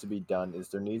what needs to be done is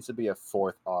there needs to be a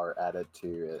 4th R added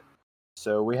to it.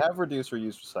 So we have reduce,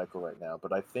 reuse, recycle right now,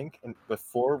 but I think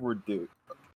before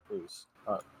reduce,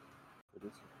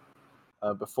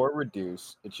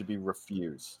 it should be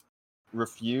refuse.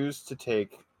 refuse to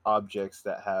take objects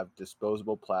that have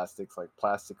disposable plastics like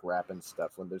plastic wrap and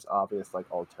stuff when there's obvious like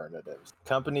alternatives.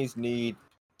 Companies need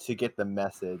to get the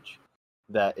message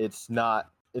that it's not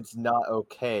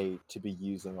okay to be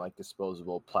using like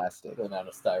disposable plastic. Run out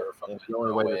of styrofoam And and the only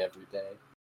throw way away to- every day.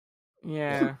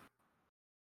 Yeah.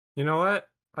 You know what?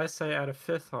 I say out of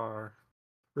 5th R,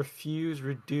 refuse,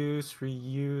 reduce,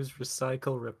 reuse,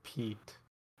 recycle, repeat.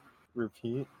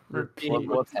 Repeat. Repeat.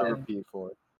 What's the Repent. repeat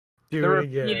for? Do The it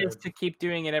repeat again. is to keep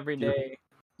doing it every Do- day.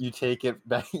 You take it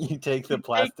back. You take the You take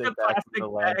plastic the back to the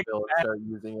plastic bag landfill and back. start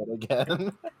using it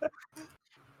again.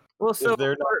 Well, so If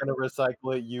they're not going to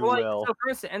recycle it, you Well, will. so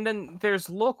first, and then there's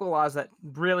local laws that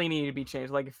really need to be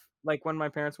changed. Like when my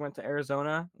parents went to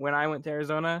Arizona, when I went to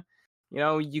Arizona,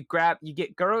 you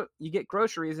get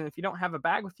groceries, and if you don't have a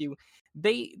bag with you,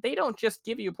 they don't just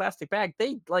give you a plastic bag.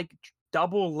 They like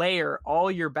double layer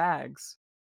all your bags,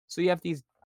 so you have these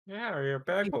Yeah, or your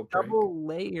bag will break. double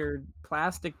layered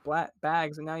plastic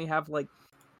bags, and now you have like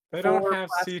They 4 don't have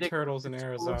sea plastic turtles in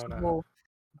Arizona. disposable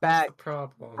That's bags. the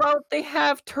problem. Bro, they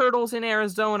have turtles in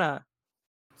Arizona.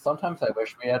 Sometimes I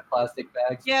wish we had plastic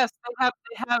bags. Yes,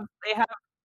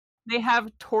 they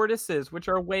have tortoises, which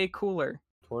are way cooler.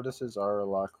 Tortoises are a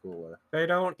lot cooler. They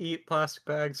don't eat plastic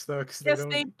bags though, because they Yes, don't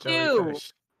they eat do.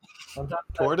 jellyfish. Sometimes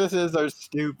Tortoises are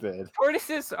stupid.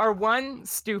 Tortoises are 1,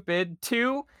 stupid,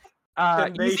 2,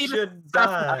 Then they easy to should die.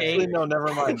 Actually, suffocate. no,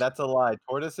 never mind. That's a lie.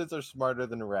 Tortoises are smarter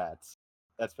than rats.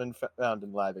 That's been found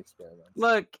in lab experiments.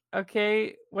 Look,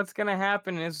 okay, what's gonna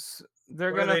happen is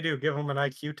they're What do gonna they do? Give them an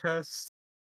IQ test?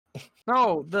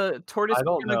 no, the tortoise I is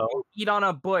don't gonna know. go eat on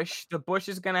a bush. The bush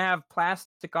is gonna have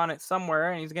plastic on it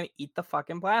somewhere, and he's gonna eat the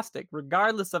fucking plastic.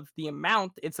 Regardless of the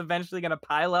amount, it's eventually gonna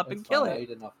pile up and it's kill fine. I it. eat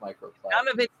enough microplastics. None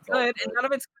of it's all good, and none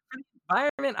of it's good for the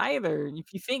environment either.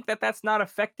 If you think that that's not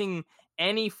affecting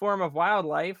any form of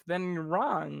wildlife, then you're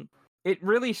wrong. It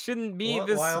really shouldn't be What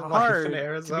this wildlife in hard to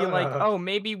be like, Arizona? oh,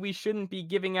 maybe we shouldn't be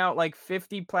giving out like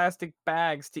 50 plastic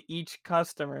bags to each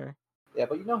customer. Yeah,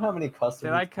 but you know how many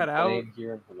customers I cut out? complain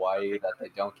here in Hawaii that they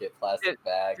don't get plastic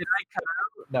bags? Did I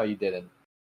cut No, you didn't.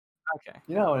 Okay.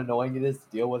 You know how annoying it is to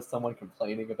deal with someone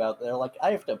complaining about they're like,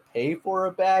 I have to pay for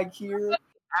a bag here?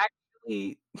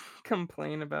 Actually,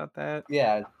 complain about that.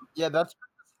 Yeah, Yeah,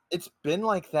 it's been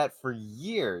like that for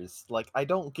years. Like, I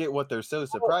don't get what they're so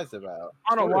surprised about.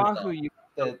 On Sure, Oahu, you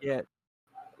that don't get.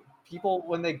 people,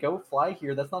 when they go fly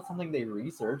here, that's not something they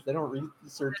research. They don't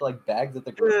research like bags at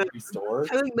the grocery store.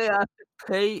 Telling me I have to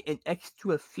pay an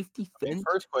extra 50 I mean, cents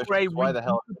first question for a is why the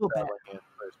hell are reusable you bag. traveling in the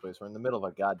first place? We're in the middle of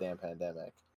a goddamn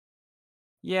pandemic.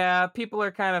 Yeah, people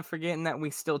are kind of forgetting that we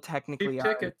still technically Cheap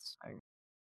are. tickets.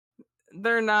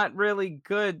 They're not really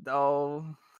good though.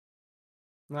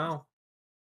 No.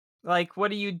 Like, what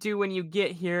do you do when you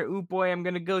get here? Ooh boy, I'm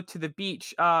gonna go to the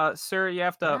beach. Sir, you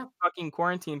have to Yeah. fucking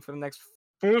quarantine for the next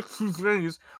 14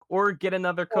 days or get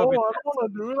another COVID Oh, I test. don't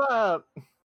want to do that.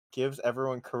 Gives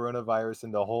everyone coronavirus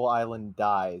and the whole island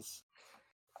dies.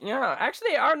 Yeah,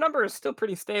 actually, our number is still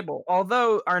pretty stable.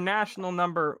 Although our national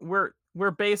number,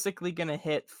 we're basically gonna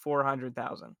hit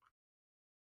 400,000.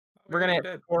 We're gonna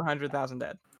hit 400,000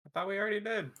 dead. I thought we already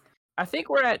did. I think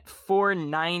we're at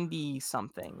 490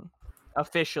 something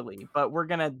officially, but we're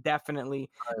gonna definitely.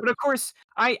 But of course,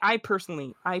 I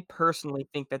personally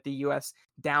think that the U.S.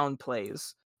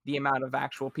 downplays the amount of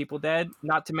actual people dead.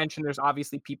 Not to mention, there's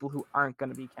obviously people who aren't going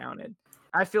to be counted.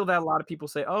 I feel that a lot of people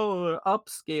say, "Oh, they're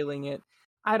upscaling it."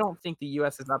 I don't think the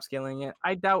U.S. is upscaling it.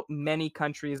 I doubt many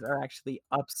countries are actually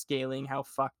upscaling how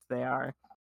fucked they are.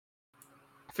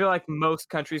 I feel like most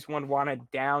countries would want to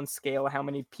downscale how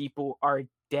many people are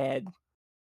dead.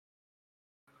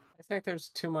 I think there's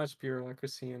too much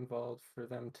bureaucracy involved for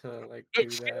them to like It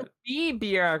do shouldn't that. be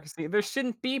bureaucracy. There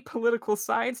shouldn't be political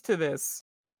sides to this.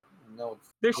 no,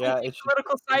 There shouldn't Yeah, be it should-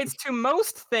 political sides to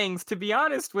most things, to be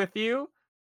honest with you.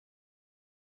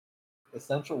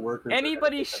 essential workers.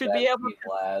 Anybody should be able to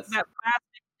last. that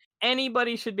plastic.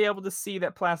 Anybody should be able to see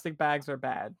that plastic bags are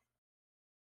bad.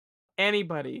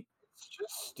 Anybody. It's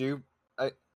just stupid.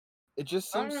 It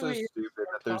just I don't seems so really stupid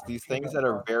that start there's these talking things about that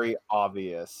are that. very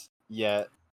obvious, yet,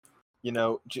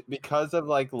 because of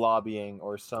like lobbying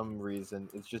or some reason,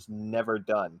 it's just never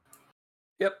done.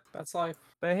 Yep, that's life.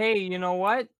 But hey, you know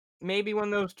what? Maybe when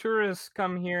those tourists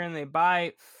come here and they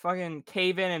fucking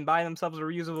cave in and buy themselves a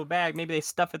reusable bag, maybe they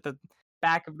stuff it the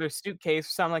back of their suitcase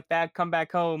or something like that, come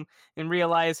back home and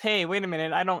realize, hey, wait a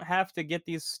minute, I don't have to get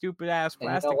these stupid ass And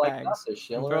plastic like bags. not to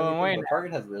shill or throw them away anything, now. but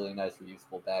Target has really nice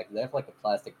reusable bags. They have like a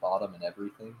plastic bottom and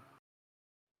everything.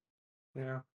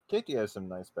 Yeah. Kiki has some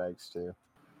nice bags too.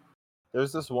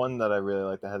 There's this one that I really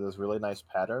like that has this really nice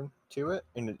pattern to it,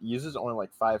 and it uses only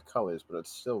like 5 colors, but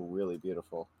it's still really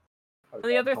beautiful.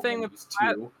 The other thing with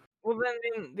two. well,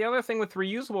 then the other thing with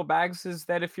reusable bags is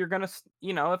that if you're gonna,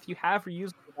 if you have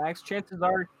reusable bags, chances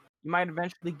are you might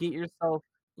eventually get yourself,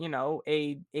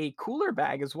 a cooler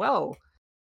bag as well,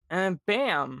 and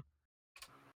bam,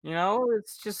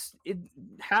 it's just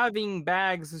having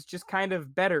bags is just kind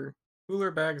of better.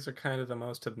 Cooler bags are kind of the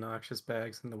most obnoxious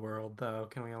bags in the world, though.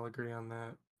 Can we all agree on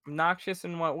that? Obnoxious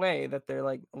in what way? That they're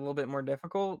like a little bit more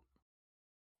difficult?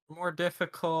 More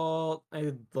difficult.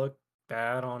 They look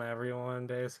bad on everyone,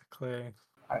 basically.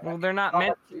 Well, they're not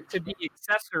meant to be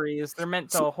accessories. They're meant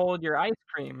to hold your ice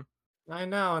cream. I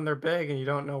know, and they're big, and you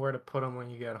don't know where to put them when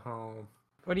you get home.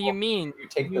 What do you mean?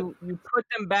 You put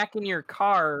them back in your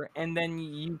car, and then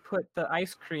you put the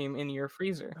ice cream in your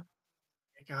freezer. Oh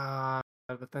my God,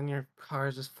 but then your car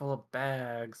is just full of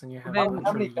bags, and you have Then a bunch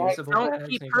of reusable don't bags.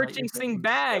 keep and you got your purchasing big-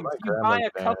 bags. my You buy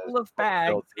grandma's a couple of van is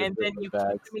bags, built to and then fit you the keep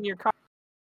bags. them in your car,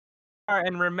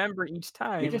 and remember each We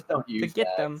time just don't to use get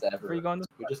them bags before you ever. go on the.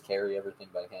 We just carry everything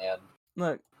by hand.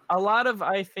 Look, a lot of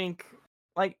I think,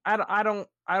 like I don't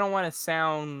want to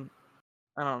sound,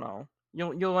 I don't know.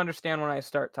 You'll understand when I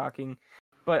start talking,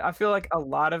 but I feel like a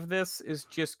lot of this is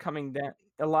just coming down.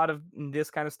 A lot of this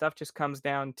kind of stuff just comes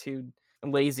down to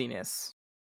laziness,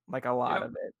 like a lot Yep.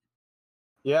 of it.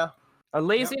 Yeah, A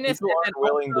laziness, people and aren't then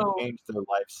willing also, to change their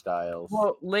lifestyles.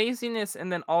 well, laziness, and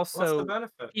then What's the also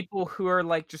benefit? people who are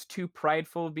like just too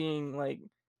prideful, being like,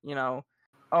 oh,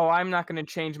 I'm not going to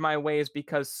change my ways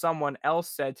because someone else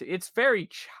said to. It's very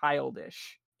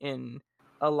childish in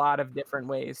a lot of different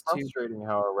ways too. Frustrating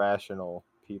how irrational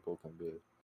people can be.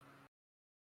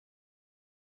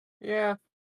 Yeah,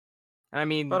 I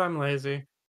mean, but I'm lazy.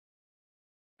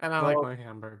 And I like well, my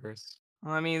hamburgers.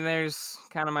 there's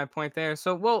kind of my point there.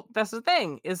 So, well, that's the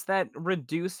thing, is that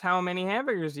reduce how many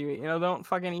hamburgers you eat. Don't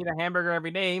fucking eat a hamburger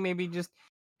every day. Maybe just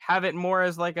have it more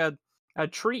as like a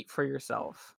treat for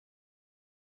yourself.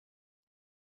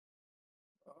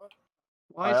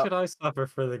 Why should I suffer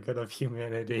for the good of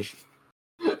humanity?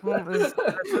 Well, that's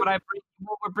what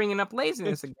we're bringing up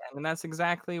laziness again, and that's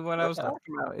exactly what I was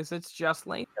talking about. It's just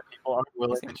lazy. People aren't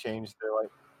willing to change their life.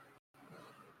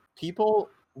 People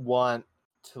want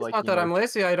to It's not that I'm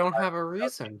lazy. I don't have a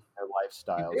reason. their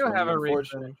lifestyles. You do have a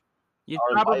Unfortunately, reason. You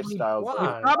our probably, lifestyles.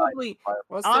 Why?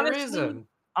 What's the reason?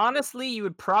 Honestly, you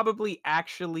would probably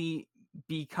actually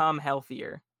become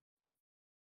healthier.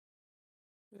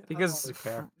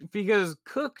 Because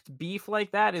cooked beef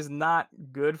like that is not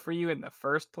good for you in the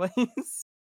first place.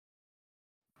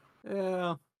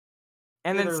 Yeah.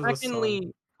 And then Neither is the secondly,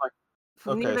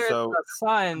 sun. Okay, neither so is the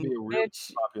sun, be a really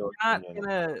bitch, popular you're not opinion.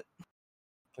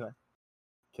 gonna.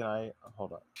 Can I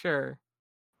hold on? Sure.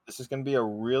 This is gonna be a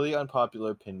really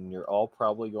unpopular opinion. You're all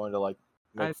probably going to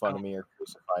make fun of me or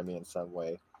crucify me in some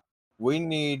way.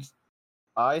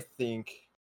 I think.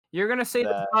 You're gonna say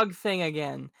the bug thing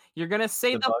again. You're gonna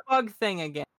say the bug thing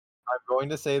again. I'm going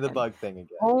to say the bug thing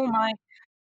again. Oh my.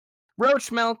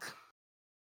 Roach milk.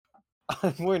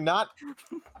 I'm not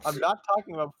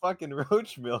talking about fucking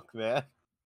roach milk, man.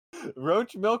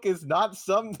 Roach milk is not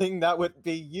something that would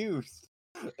be used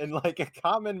in like a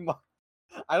common.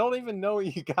 I don't even know where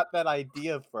you got that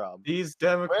idea from. These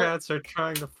Democrats are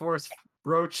trying to force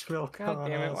roach milk on us. God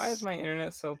damn it! Why is my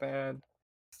internet so bad?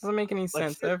 This doesn't make any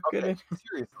sense.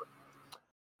 Seriously.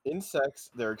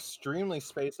 Insects, they're extremely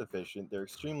space efficient, they're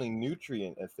extremely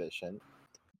nutrient efficient,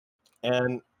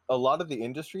 and a lot of the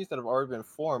industries that have already been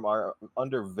formed are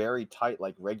under very tight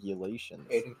regulations.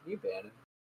 Aiden, can you ban him?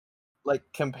 Like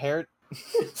compared.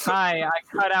 Hi, I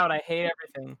cut out. I hate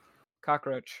everything.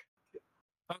 Cockroach.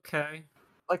 Okay.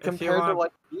 Like compared to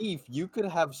beef, you could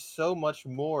have so much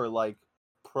more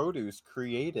produce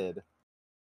created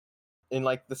in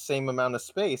the same amount of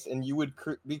space, and you would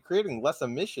be creating less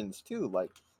emissions too.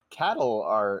 Cattle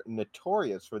are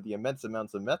notorious for the immense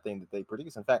amounts of methane that they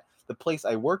produce. In fact, the place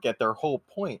I work at, their whole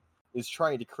point is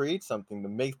trying to create something to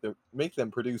make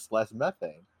them produce less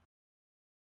methane.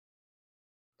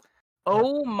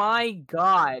 Oh my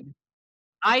god.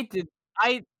 I did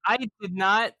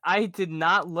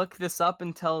not look this up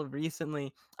until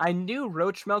recently. I knew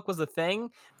roach milk was a thing,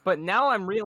 but now I'm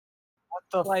realizing.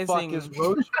 What the fuck is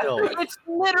roach milk? It's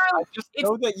literally. I just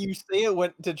know that you say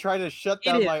it to try to shut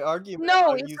down my argument.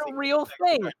 No, it's a real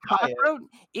thing. Cockroach.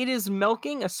 It is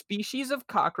milking a species of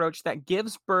cockroach that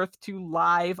gives birth to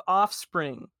live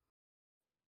offspring.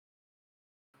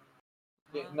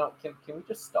 Yeah, no, can we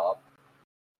just stop?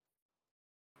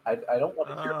 I don't want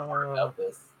to hear more about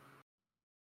this.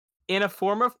 In a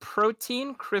form of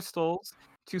protein crystals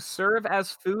to serve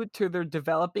as food to their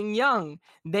developing young,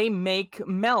 they make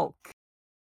milk.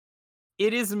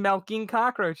 It is milking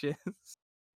cockroaches.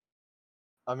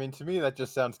 I mean, to me, that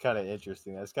just sounds kind of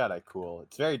interesting. That's kind of cool.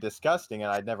 It's very disgusting,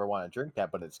 and I'd never want to drink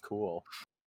that, but it's cool.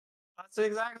 That's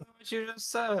exactly what you just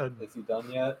said. Is he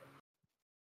done yet?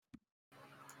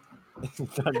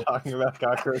 Done talking about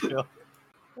cockroach milk.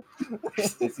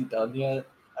 Is he done yet?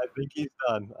 I think he's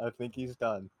done. I think he's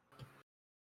done.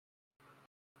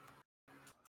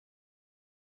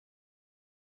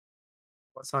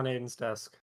 What's on Aiden's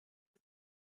desk?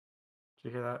 Did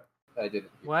you hear that? I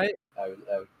didn't. hear What? it.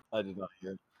 I did not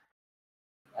hear.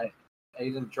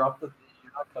 Aiden, drop the.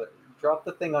 You're not gonna drop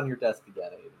the thing on your desk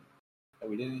again, Aiden.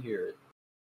 We didn't hear it.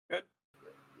 Good.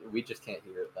 We just can't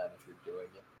hear it then if you're doing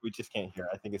it. We just can't hear.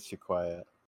 I think it's too quiet.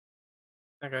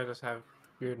 I think I just have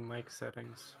weird mic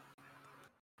settings.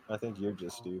 I think you're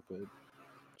just stupid.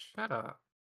 Shut up,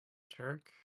 jerk.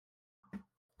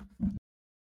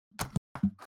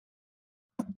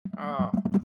 Oh,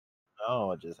 Oh,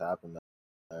 what just happened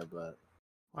there, but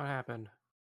what happened?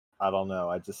 I don't know.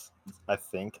 I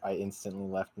think I instantly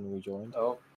left and rejoined.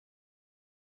 Oh,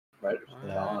 right.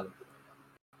 Yeah. On.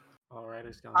 All right,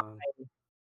 he's gone.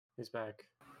 He's back.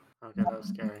 Okay, that was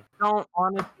scary. Don't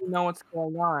honestly know what's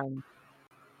going on.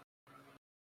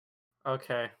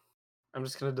 Okay, I'm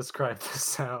just gonna describe the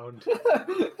sound.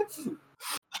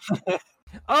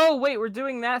 Oh wait, we're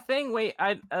doing that thing. Wait,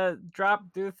 I do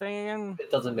the thing again. It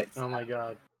doesn't make sense. Oh my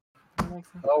god.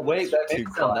 Oh wait, that Too made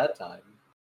sound quiet. that time.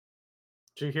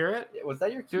 Did you hear it? Was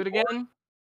that your Do it keyboard? again.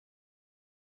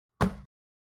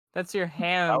 That's your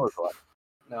hand. That was like,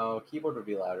 No, keyboard would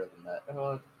be louder than that.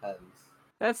 Oh, it depends.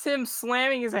 That's him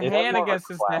slamming his it has hand more of a against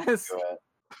his clap desk. to it.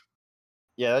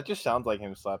 Yeah, that just sounds like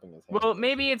him slapping his hand. Well,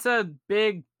 maybe it's a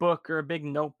big book or a big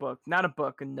notebook. Not a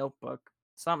book, a notebook.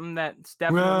 Something that's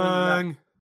definitely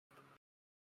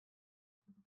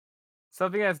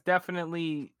something that's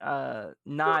definitely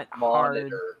not hard.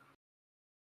 Monitor.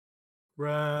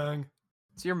 Wrong.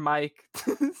 It's your mic.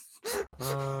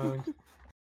 Wrong.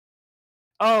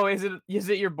 Oh, is it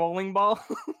your bowling ball?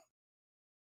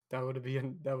 That would be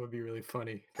really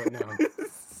funny, but no.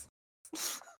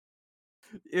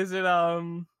 Is it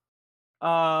That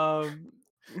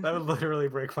would literally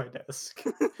break my desk.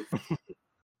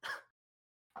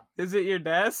 is it your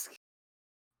desk?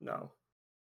 No.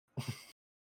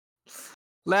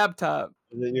 Laptop.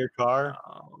 Is it your car?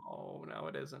 No,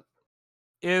 it isn't.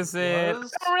 Is it?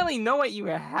 Was? I don't really know what you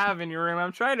have in your room.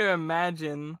 I'm trying to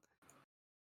imagine.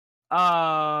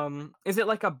 Is it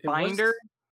like a binder?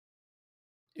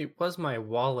 It was my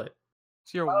wallet.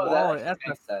 It's your Oh, that wallet. actually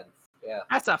makes sense. Yeah,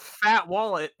 That's a fat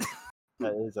wallet.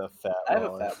 That is a fat I have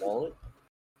wallet. a fat wallet.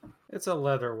 It's a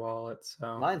leather wallet,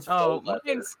 so. Mine's Oh, full leather.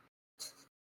 mine's.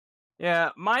 Yeah,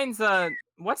 mine's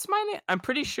what's mine? I'm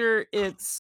pretty sure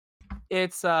it's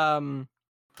stingray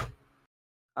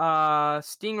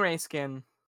skin.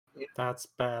 That's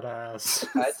badass.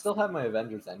 I still have my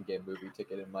Avengers Endgame movie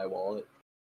ticket in my wallet.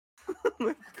 Oh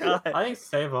my God. I didn't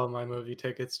save all my movie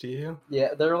tickets, do you?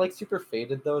 Yeah, they're like super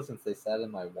faded though since they sat in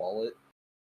my wallet.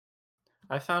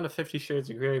 I found a 50 Shades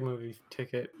of Grey movie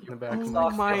ticket in the back of Oh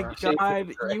my my car. Shades of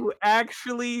God! Grey. You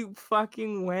actually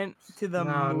fucking went to the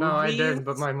movies? No, I didn't,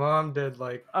 but my mom did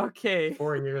like Okay.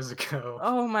 4 years ago.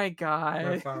 Oh my I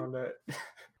God! found it.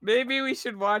 Maybe we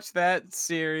should watch that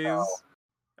series. Oh.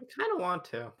 I kind of want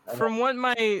to.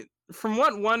 From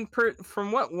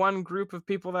what one group of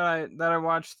people that I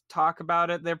watched talk about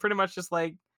it, they're pretty much just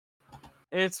like,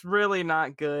 it's really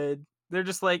not good. They're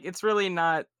just like, it's really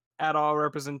not at all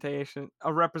representative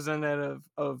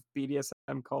of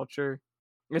BDSM culture.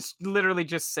 It's literally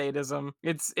just sadism.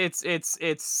 It's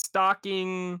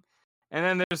stalking, and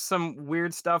then there's some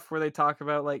weird stuff where they talk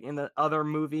about like in the other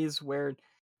movies where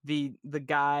the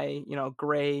guy,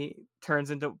 Gray,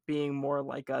 turns into being more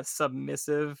like a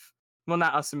submissive. Well,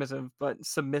 not a submissive, but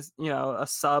a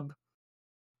sub.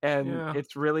 And Yeah.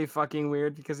 it's really fucking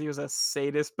weird because he was a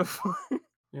sadist before.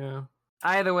 Yeah.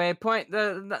 Either way,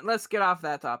 let's get off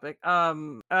that topic.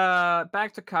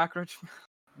 Back to cockroach.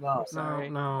 No, Sorry.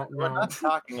 No. We're not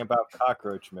talking about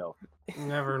cockroach milk.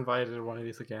 Never invited to one of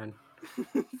these again.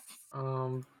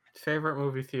 Favorite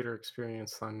movie theater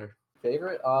experience, Thunder?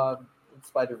 favorite?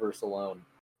 Spider-Verse alone.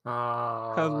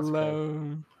 Oh, that's good.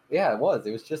 Hello. Yeah, it was.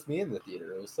 It was just me in the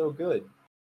theater. It was so good.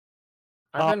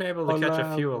 I've been able to catch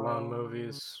a few Hello. alone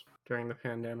movies during the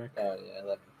pandemic. Oh yeah,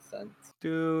 that makes sense.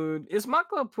 Dude, is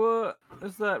Regal,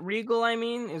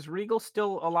 is Regal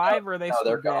still alive or are they No, still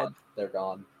they're dead? gone. They're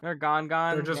gone. They're gone.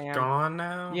 They're just Damn. gone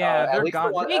now? Yeah, at they're least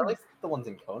gone. at least the ones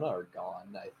in Kona are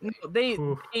gone. I think.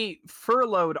 They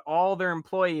furloughed all their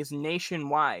employees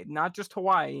nationwide, not just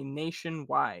Hawaii,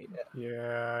 nationwide.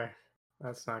 Yeah.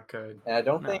 That's not good. And I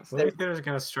don't No, think so Movie there's, theaters are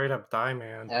gonna straight up die,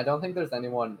 man. and I don't think there's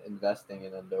anyone investing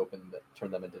in them to turn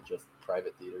them into just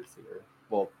private theaters here.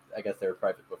 Well, I guess they were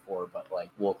private before, but like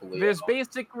locally. There's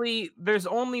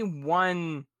only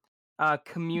one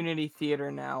community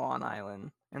theater now on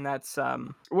island, and that's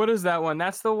what is that one?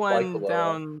 That's the one Waikoloa.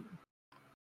 down.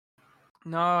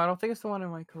 No, I don't think it's the one in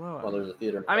Waikoloa. Well, there's a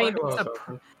theater. In I mean, Waikoloa's that's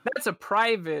open. that's a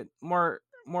private, more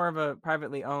of a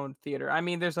privately owned theater. I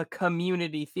mean, there's a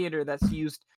community theater that's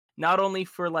used not only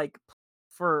for like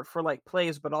like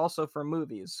plays, but also for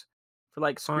movies, for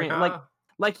like Oh my screen, God.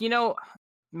 like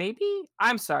maybe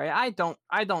I'm sorry, I don't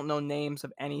know names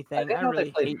of I anything. didn't I know really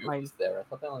they played hate my. movies there. I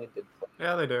thought they only did play.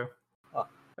 Yeah, they do. Oh.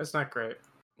 It's not great.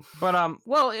 But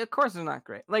well, of course it's not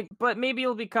great. Like, but maybe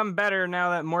it'll become better now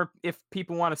that if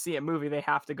people want to see a movie, they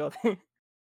have to go there.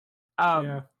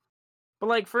 Yeah. But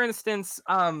like for instance,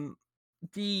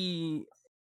 the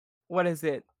what is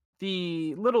it?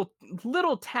 The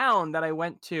little town that I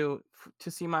went to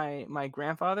see my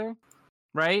grandfather,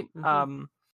 right? Mhm.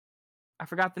 I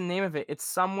forgot the name of it. It's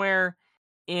somewhere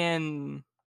in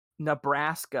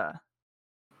Nebraska.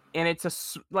 And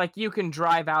it's like you can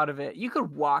drive out of it. You could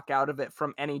walk out of it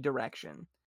from any direction.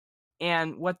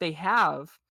 And what they have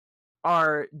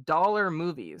are dollar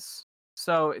movies.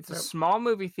 So it's a Yep. small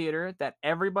movie theater that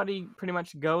everybody pretty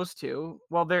much goes to.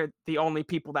 Well, they're the only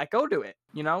people that go to it,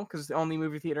 because it's the only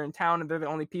movie theater in town, and they're the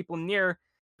only people near,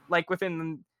 like within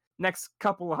the next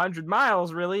couple of 100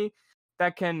 miles, really,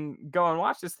 that can go and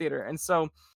watch this theater. And so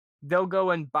they'll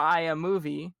go and buy a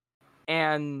movie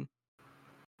and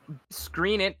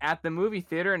screen it at the movie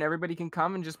theater, and everybody can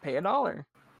come and just pay $1.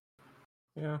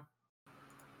 Yeah.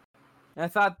 And I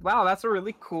thought, wow, that's a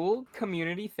really cool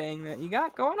community thing that you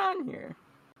got going on here.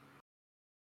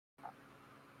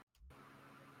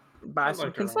 Buy I'd some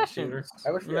like to run a theater. concessions.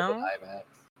 I wish we you had know?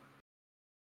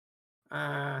 an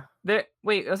IMAX.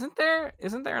 Wait, isn't there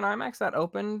an IMAX that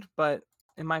opened, but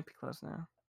it might be closed now?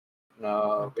 No,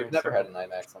 don't we've think never so. had an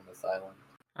IMAX on this island.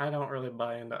 I don't really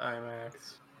buy into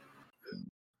IMAX.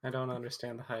 I don't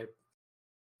understand the hype.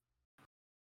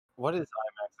 What is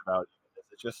IMAX about? Is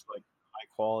it just like high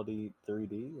quality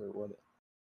 3D or what?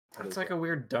 It's like a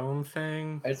weird dome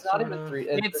thing. It's not even sorta.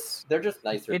 3D. They're just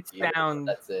nicer. it's theaters, sound.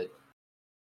 That's it.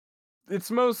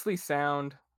 It's mostly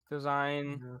sound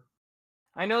design. Yeah.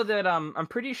 I know that I'm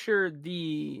pretty sure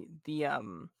the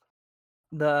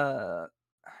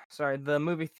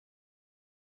movie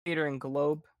theater in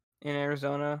Globe in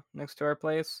Arizona next to our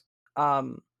place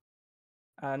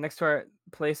next to our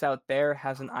place out there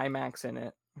has an IMAX in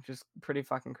it, which is pretty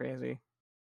fucking crazy.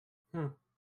 Hmm.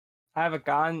 I haven't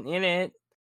gone in it,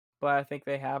 but I think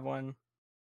they have one.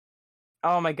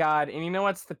 Oh my god, and you know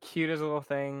what's the cutest little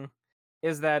thing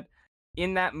is that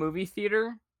in that movie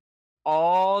theater,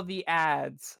 all the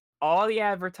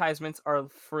advertisements are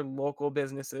for local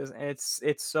businesses, and it's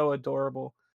so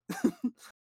adorable.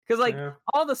 Because like Yeah.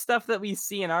 all the stuff that we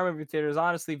see in our movie theater is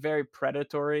honestly very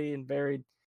predatory and very,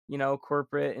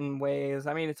 corporate in ways.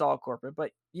 I mean, it's all corporate,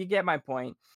 but you get my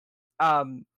point.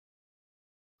 And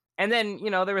then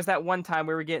there was that one time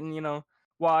we were getting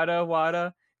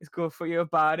wada is good for your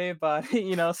body,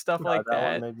 stuff like that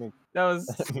that. one made me That was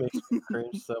makes me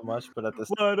cringe so much, but at the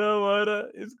same wada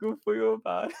is good for your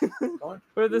body.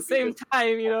 But at the same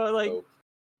time, like.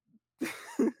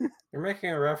 You're making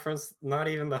a reference not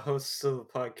even the hosts of the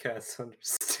podcast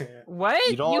understand. What?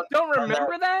 You don't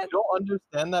remember that? You don't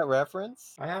understand that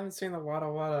reference? I haven't seen the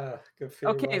Wada Wada Good for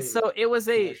Your Okay, Body so it was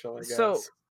commercial, I guess.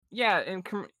 yeah,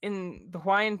 in the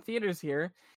Hawaiian theaters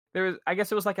here, I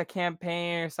guess it was like a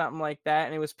campaign or something like that,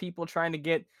 and it was people trying to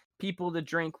get people to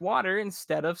drink water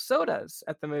instead of sodas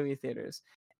at the movie theaters.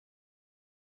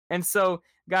 And so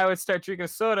guy would start drinking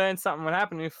soda and something would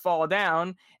happen, he'd fall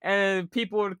down, and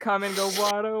people would come and go,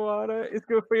 water, it's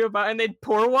good for your body, and they'd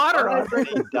pour water on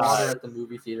it. Water at the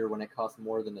movie theater when it costs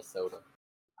more than a soda.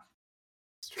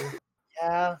 It's true.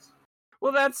 Yeah.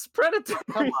 Well, that's predatory.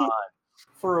 Come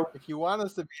on. If you want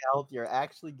us to be healthier,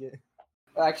 actually get.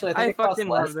 Actually, I think it costs fucking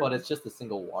less, love but it. it's just a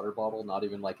single water bottle, not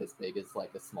even like as big as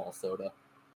like a small soda.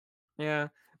 Yeah.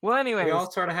 Well, anyways. We all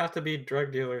sort of have to be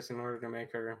drug dealers in order to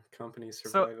make our company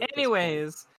survive. So,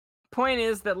 anyways, point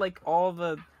is that like all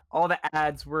the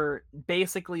ads were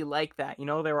basically like that.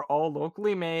 They were all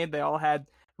locally made. They all had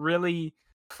really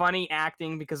funny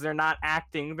acting because they're not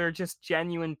acting; they're just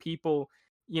genuine people,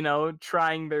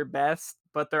 trying their best,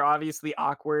 but they're obviously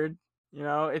awkward.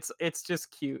 It's just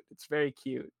cute. It's very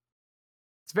cute.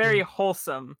 It's very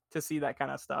wholesome to see that kind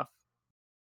of stuff.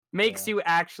 Makes you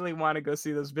actually want to go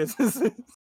see those businesses.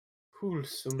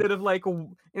 Wholesome.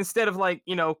 Instead of like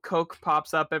Coke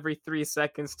pops up every 3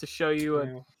 seconds to show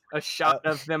you a shot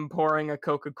of them pouring a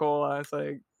Coca-Cola. It's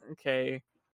like, okay.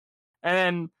 And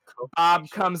then Bob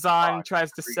comes on and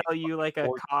tries to sell you like a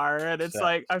car, and it's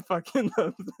like, I fucking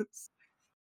love this.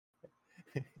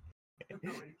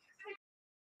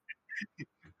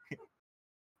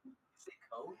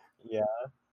 Yeah.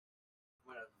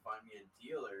 I'm gonna find me a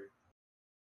dealer.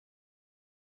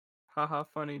 Haha,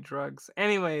 funny drugs.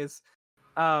 Anyways,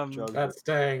 Drugs That's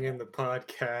staying in the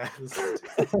podcast.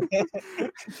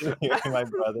 Hearing my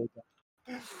brother.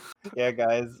 Yeah,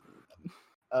 guys.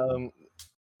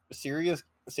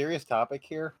 Serious topic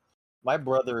here. My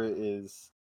brother is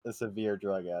a severe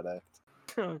drug addict.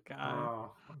 oh god.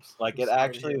 Oh, Like, it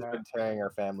actually has been tearing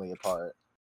our family apart.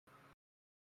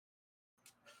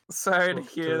 Sorry to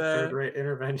hear that. Third-rate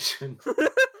intervention.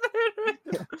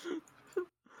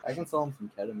 I can sell him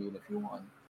some ketamine if you want.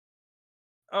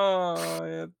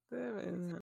 Oh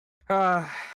yeah.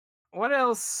 What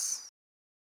else?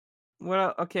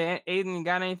 Okay, Aiden, you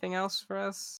got anything else for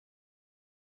us?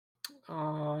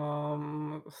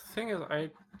 The thing is, I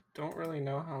don't really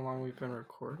know how long we've been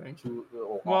recording.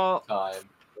 Well, Time.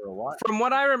 For a while. from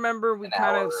what I remember, we An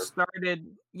kind of hour. started.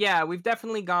 Yeah, we've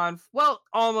definitely gone. Well,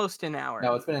 almost an hour.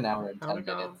 No, it's been an hour and How 10 we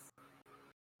go? minutes.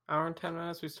 Hour and 10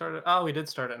 minutes. We started. Oh, we did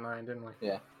start at 9, didn't we?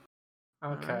 Yeah.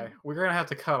 Okay, Alright. we're gonna have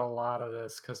to cut a lot of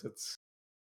this because it's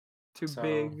Too so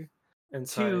big.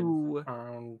 inside Too our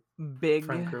own big.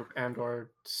 friend group and/or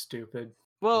stupid.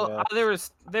 Well, Yeah.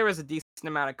 there was a decent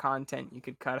amount of content you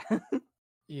could cut.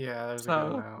 Yeah, there's a So,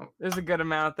 good amount. There's a good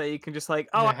amount that you can just like,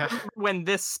 oh, I Yeah. remember when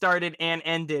this started and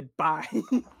ended. Bye.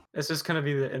 It's just gonna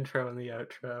be the intro and the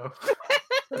outro.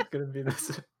 That's gonna be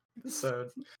this episode.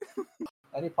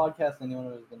 Any podcast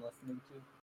anyone has been listening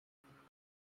to?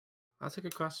 That's a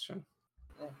good question.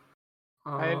 Yeah.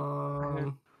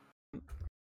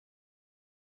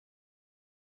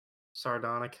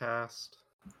 Sardonicast.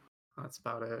 That's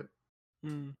about it.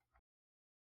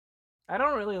 I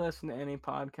don't really listen to any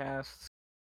podcasts.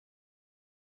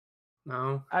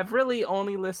 No. I've really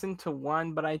only listened to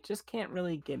one, but I just can't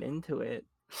really get into it.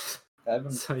 I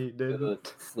haven't So you to did the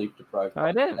sleep deprived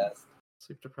I did. podcast.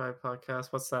 Sleep Deprived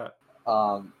podcast. What's that?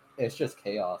 It's just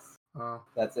chaos. Oh,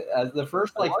 That's it. As the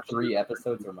first I watched 3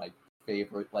 episodes are my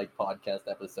favorite podcast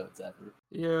episodes ever.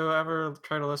 you ever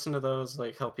try to listen to those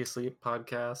like help you sleep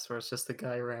podcasts where it's just the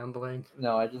guy rambling?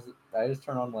 No, I just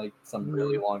turn on like some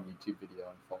really long YouTube video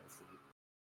and fall asleep.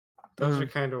 Those are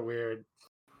kind of weird.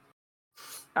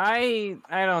 I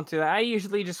don't do that. I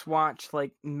usually just watch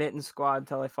like Mitten Squad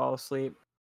till I fall asleep.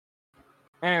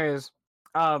 Anyways,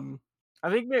 I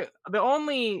think the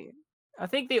only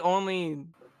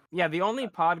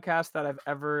podcast that I've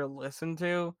ever listened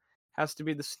to has to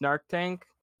be the Snark Tank.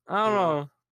 I don't know.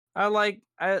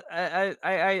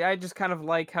 I just kind of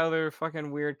like how their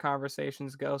fucking weird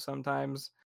conversations go sometimes,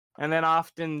 and then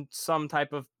often some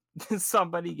type of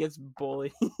somebody gets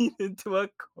bullied into a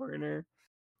corner.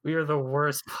 We are the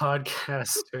worst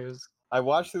podcasters. I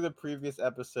watched through the previous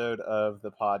episode of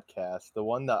the podcast, the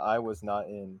one that I was not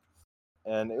in,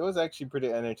 and it was actually pretty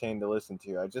entertaining to listen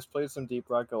to. I just played some Deep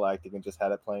Rock Galactic and just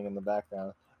had it playing in the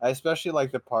background. I especially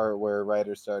like the part where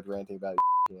writers started ranting about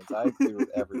and I agree with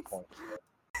every point.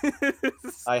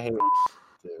 I hate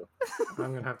too.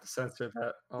 I'm gonna have to censor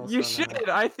that. Also You now. should.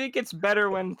 I think it's better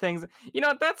when things.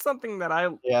 That's something that I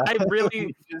Yeah.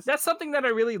 really. Just- That's something that I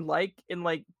really like in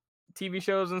like TV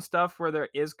shows and stuff where there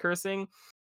is cursing.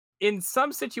 In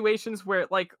some situations where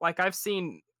like I've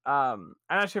seen I'm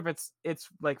not sure if it's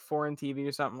like foreign TV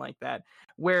or something like that,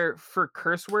 where for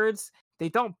curse words they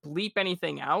don't bleep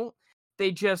anything out,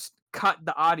 they just cut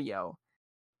the audio,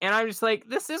 and I'm just like,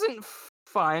 this isn't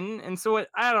fun. And so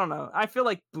I don't know, I feel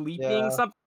like bleeping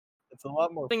something it's a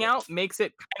lot more fun. out makes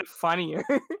it kind of funnier.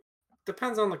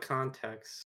 Depends on the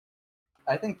context.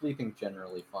 I think bleeping's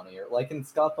generally funnier. Like in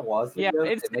Scott the Woz Yeah, videos,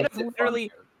 it's it makes kind of it literally-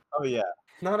 funnier. Oh yeah.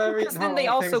 Not every. Because Not then they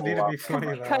all also things need to be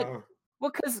funny cut- though.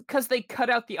 Well, because they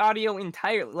cut out the audio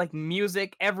entirely, like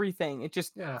music, everything. It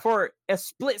just Yeah. for a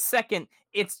split second,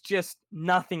 it's just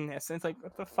nothingness. And it's like,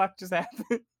 what the fuck just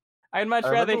happened? I'd much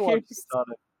rather hear.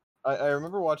 I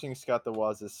remember watching Scott the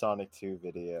Woz's Sonic 2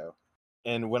 video,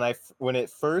 and when it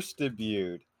first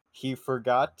debuted, he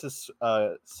forgot to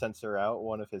censor out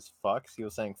one of his fucks. He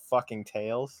was saying "fucking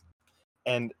tails,"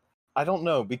 and I don't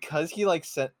know, because he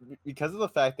because of the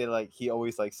fact that like he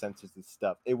always like censors his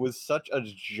stuff. It was such a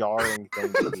jarring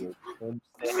thing to hear him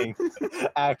saying,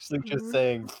 actually just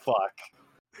saying "fuck."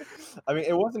 I mean,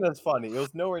 it wasn't as funny. It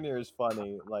was nowhere near as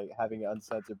funny, like having it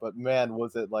uncensored. But man,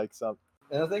 was it like some.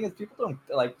 And the thing is, people don't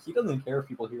like. He doesn't care if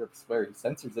people hear him swear. He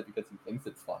censors it because he thinks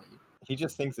it's funny. He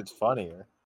just thinks it's funnier,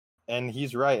 and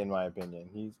he's right in my opinion.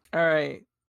 He's All right.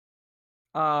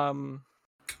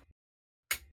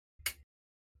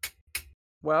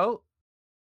 Well,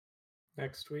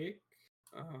 Next week.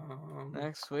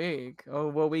 next week. Oh,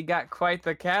 well, we got quite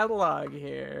the catalog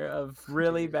here of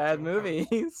really Jesus, bad don't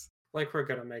movies. Like we're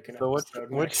gonna make an So episode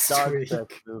which next dog week.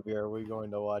 sex movie are we going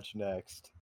to watch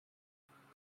next?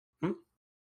 Hmm?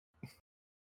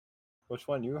 Which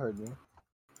one? You heard me.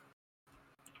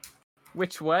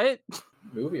 Which what?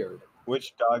 Movie or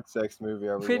Which dog sex movie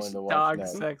are we Which going to watch dog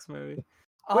next? sex movie?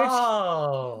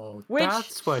 Oh, which-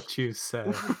 that's what you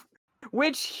said.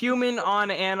 Which human on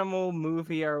animal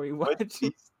movie are we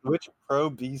watching? Which pro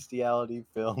bestiality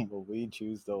film will we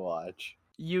choose to watch?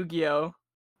 Yu-Gi-Oh!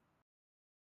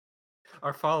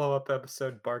 Our follow-up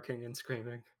episode, Barking and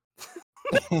Screaming.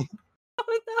 Oh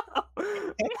no!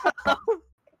 No!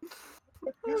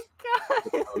 Oh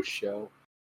god! post show.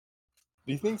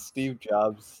 Do you think Steve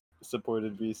Jobs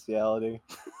supported bestiality?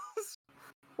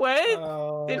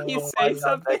 What? Did he Oh, say Find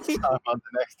out next something? time on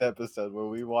the next episode where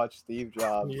we watch Steve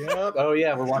Jobs. Yep. Oh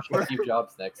yeah, we're watching Steve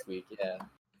Jobs next week. Yeah.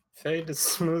 Fade to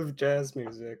smooth jazz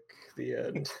music. The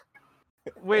end.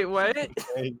 Wait, what?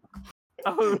 Hey,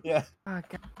 Oh, yeah. oh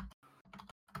god.